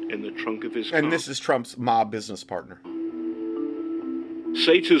in the trunk of his car. And this is Trump's mob business partner.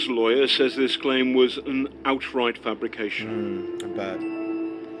 Sater's lawyer says this claim was an outright fabrication. I bet.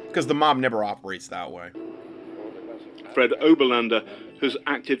 Because the mob never operates that way. Fred Oberlander has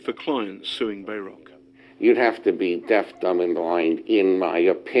acted for clients suing Bayrock. You'd have to be deaf, dumb, and blind, in my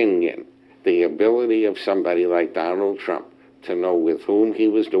opinion. The ability of somebody like Donald Trump to know with whom he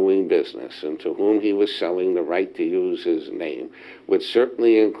was doing business and to whom he was selling the right to use his name would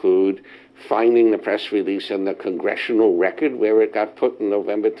certainly include finding the press release in the congressional record where it got put in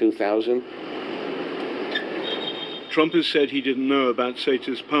November 2000. Trump has said he didn't know about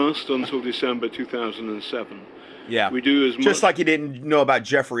Sater's past until December 2007. Yeah. We do as much. Just like he didn't know about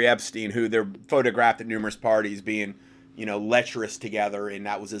Jeffrey Epstein, who they're photographed at numerous parties being, you know, lecherous together, and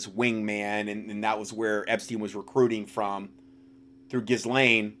that was his wingman, and that was where Epstein was recruiting from through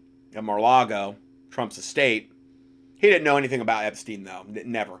Ghislaine at Mar-a-Lago, Trump's estate. He didn't know anything about Epstein, though.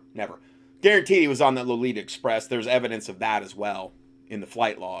 Never. Guaranteed he was on that Lolita Express. There's evidence of that as well in the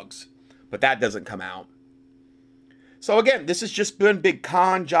flight logs. But that doesn't come out. So again, this has just been a big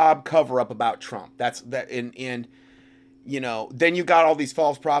con job cover-up about Trump. And you know, then you got all these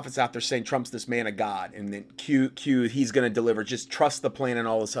false prophets out there saying Trump's this man of God. And then Q, he's going to deliver. Just trust the plan and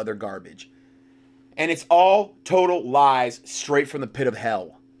all this other garbage. And it's all total lies straight from the pit of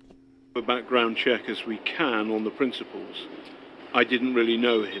hell. A background check as we can on the principles. I didn't really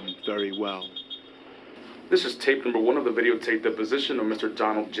know him very well. This is tape number 1 of the videotape deposition of Mr.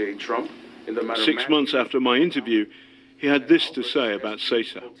 Donald J. Trump in the matter 6 months after my interview, he had this to say about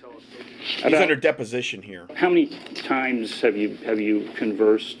Sater. He's under deposition here. How many times have you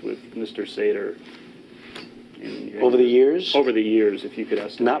conversed with Mr. Sater? Over the years? Over the years, if you could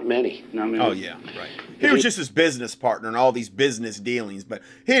estimate. Not many. Not many. Oh, yeah, right. He was just his business partner in all these business dealings, but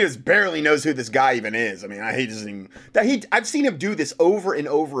he just barely knows who this guy even is. I mean, he doesn't even... I've seen him do this over and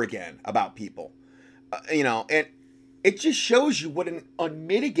over again about people. You know, and it just shows you what an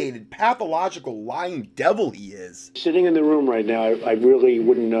unmitigated, pathological, lying devil he is. Sitting in the room right now, I really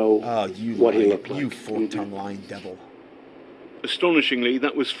wouldn't know what he looked like. You fork-tongued lying devil. Astonishingly,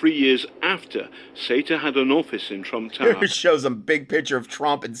 that was 3 years after Sater had an office in Trump Tower. Here shows a big picture of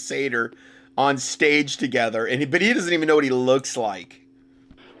Trump and Sater on stage together, but he doesn't even know what he looks like.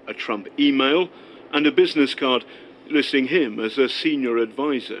 A Trump email and a business card listing him as a senior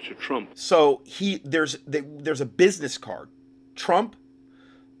advisor to Trump. So there's a business card. Trump,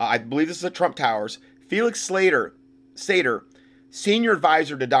 I believe this is at Trump Towers. Felix Sater, senior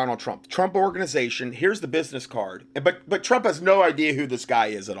advisor to Donald Trump. Trump Organization. Here's the business card. But Trump has no idea who this guy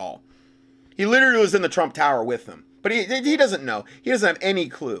is at all. He literally was in the Trump Tower with them. But he doesn't know. He doesn't have any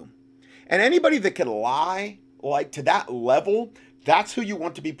clue. And anybody that can lie like to that level, that's who you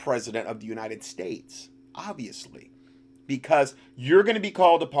want to be president of the United States. obviously, because you're going to be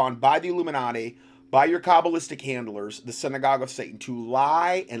called upon by the Illuminati, by your Kabbalistic handlers, the synagogue of Satan, to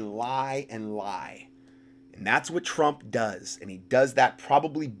lie and lie and lie. And that's what Trump does. And he does that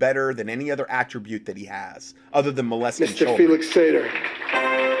probably better than any other attribute that he has, other than molesting children. Felix Sater.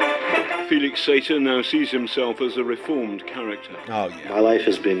 Felix Sater now sees himself as a reformed character. Oh, yeah. My life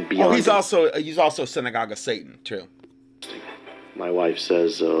has been beyond... Oh, he's also synagogue of Satan, too. My wife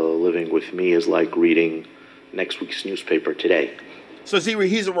says living with me is like reading next week's newspaper today. So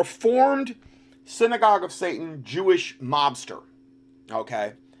he's a reformed synagogue of Satan Jewish mobster,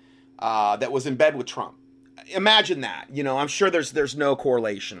 okay, that was in bed with Trump. Imagine that. You know, I'm sure there's no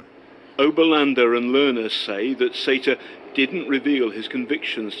correlation. Oberlander and Lerner say that Sater didn't reveal his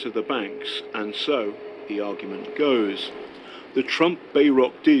convictions to the banks, and so, the argument goes, the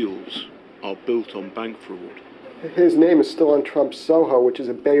Trump-Bayrock deals are built on bank fraud. His name is still on Trump's Soho, which is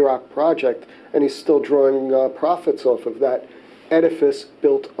a Bayrock project, and he's still drawing profits off of that edifice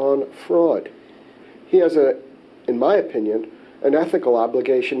built on fraud. He has in my opinion, an ethical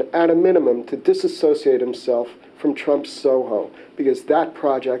obligation at a minimum to disassociate himself from Trump's Soho, because that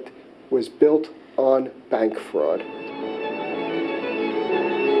project was built on bank fraud.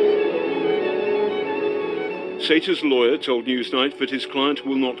 Sater's lawyer told Newsnight that his client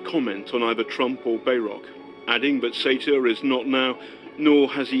will not comment on either Trump or Bayrock, adding that Sater is not now, nor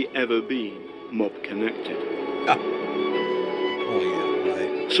has he ever been, mob-connected. Oh,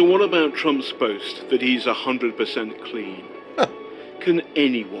 yeah, right. So what about Trump's boast that he's 100% clean? Can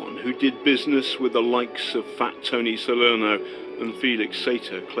anyone who did business with the likes of Fat Tony Salerno and Felix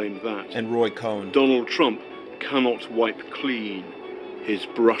Sater claim that? And Roy Cohn. Donald Trump cannot wipe clean his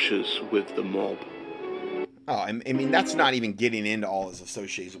brushes with the mob. Oh, I mean, that's not even getting into all his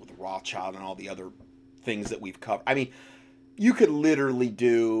associations with Rothschild and all the other things that we've covered. I mean, you could literally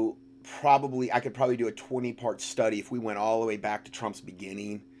I could probably do a 20-part study if we went all the way back to Trump's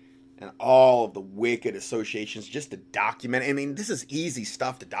beginning and all of the wicked associations just to document. I mean, this is easy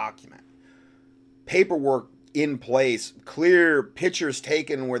stuff to document. Paperwork in place, clear pictures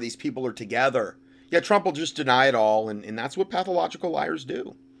taken where these people are together. Yeah, Trump will just deny it all, and that's what pathological liars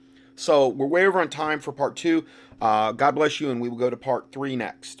do. So we're way over on time for part 2. God bless you, and we will go to part 3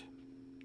 next.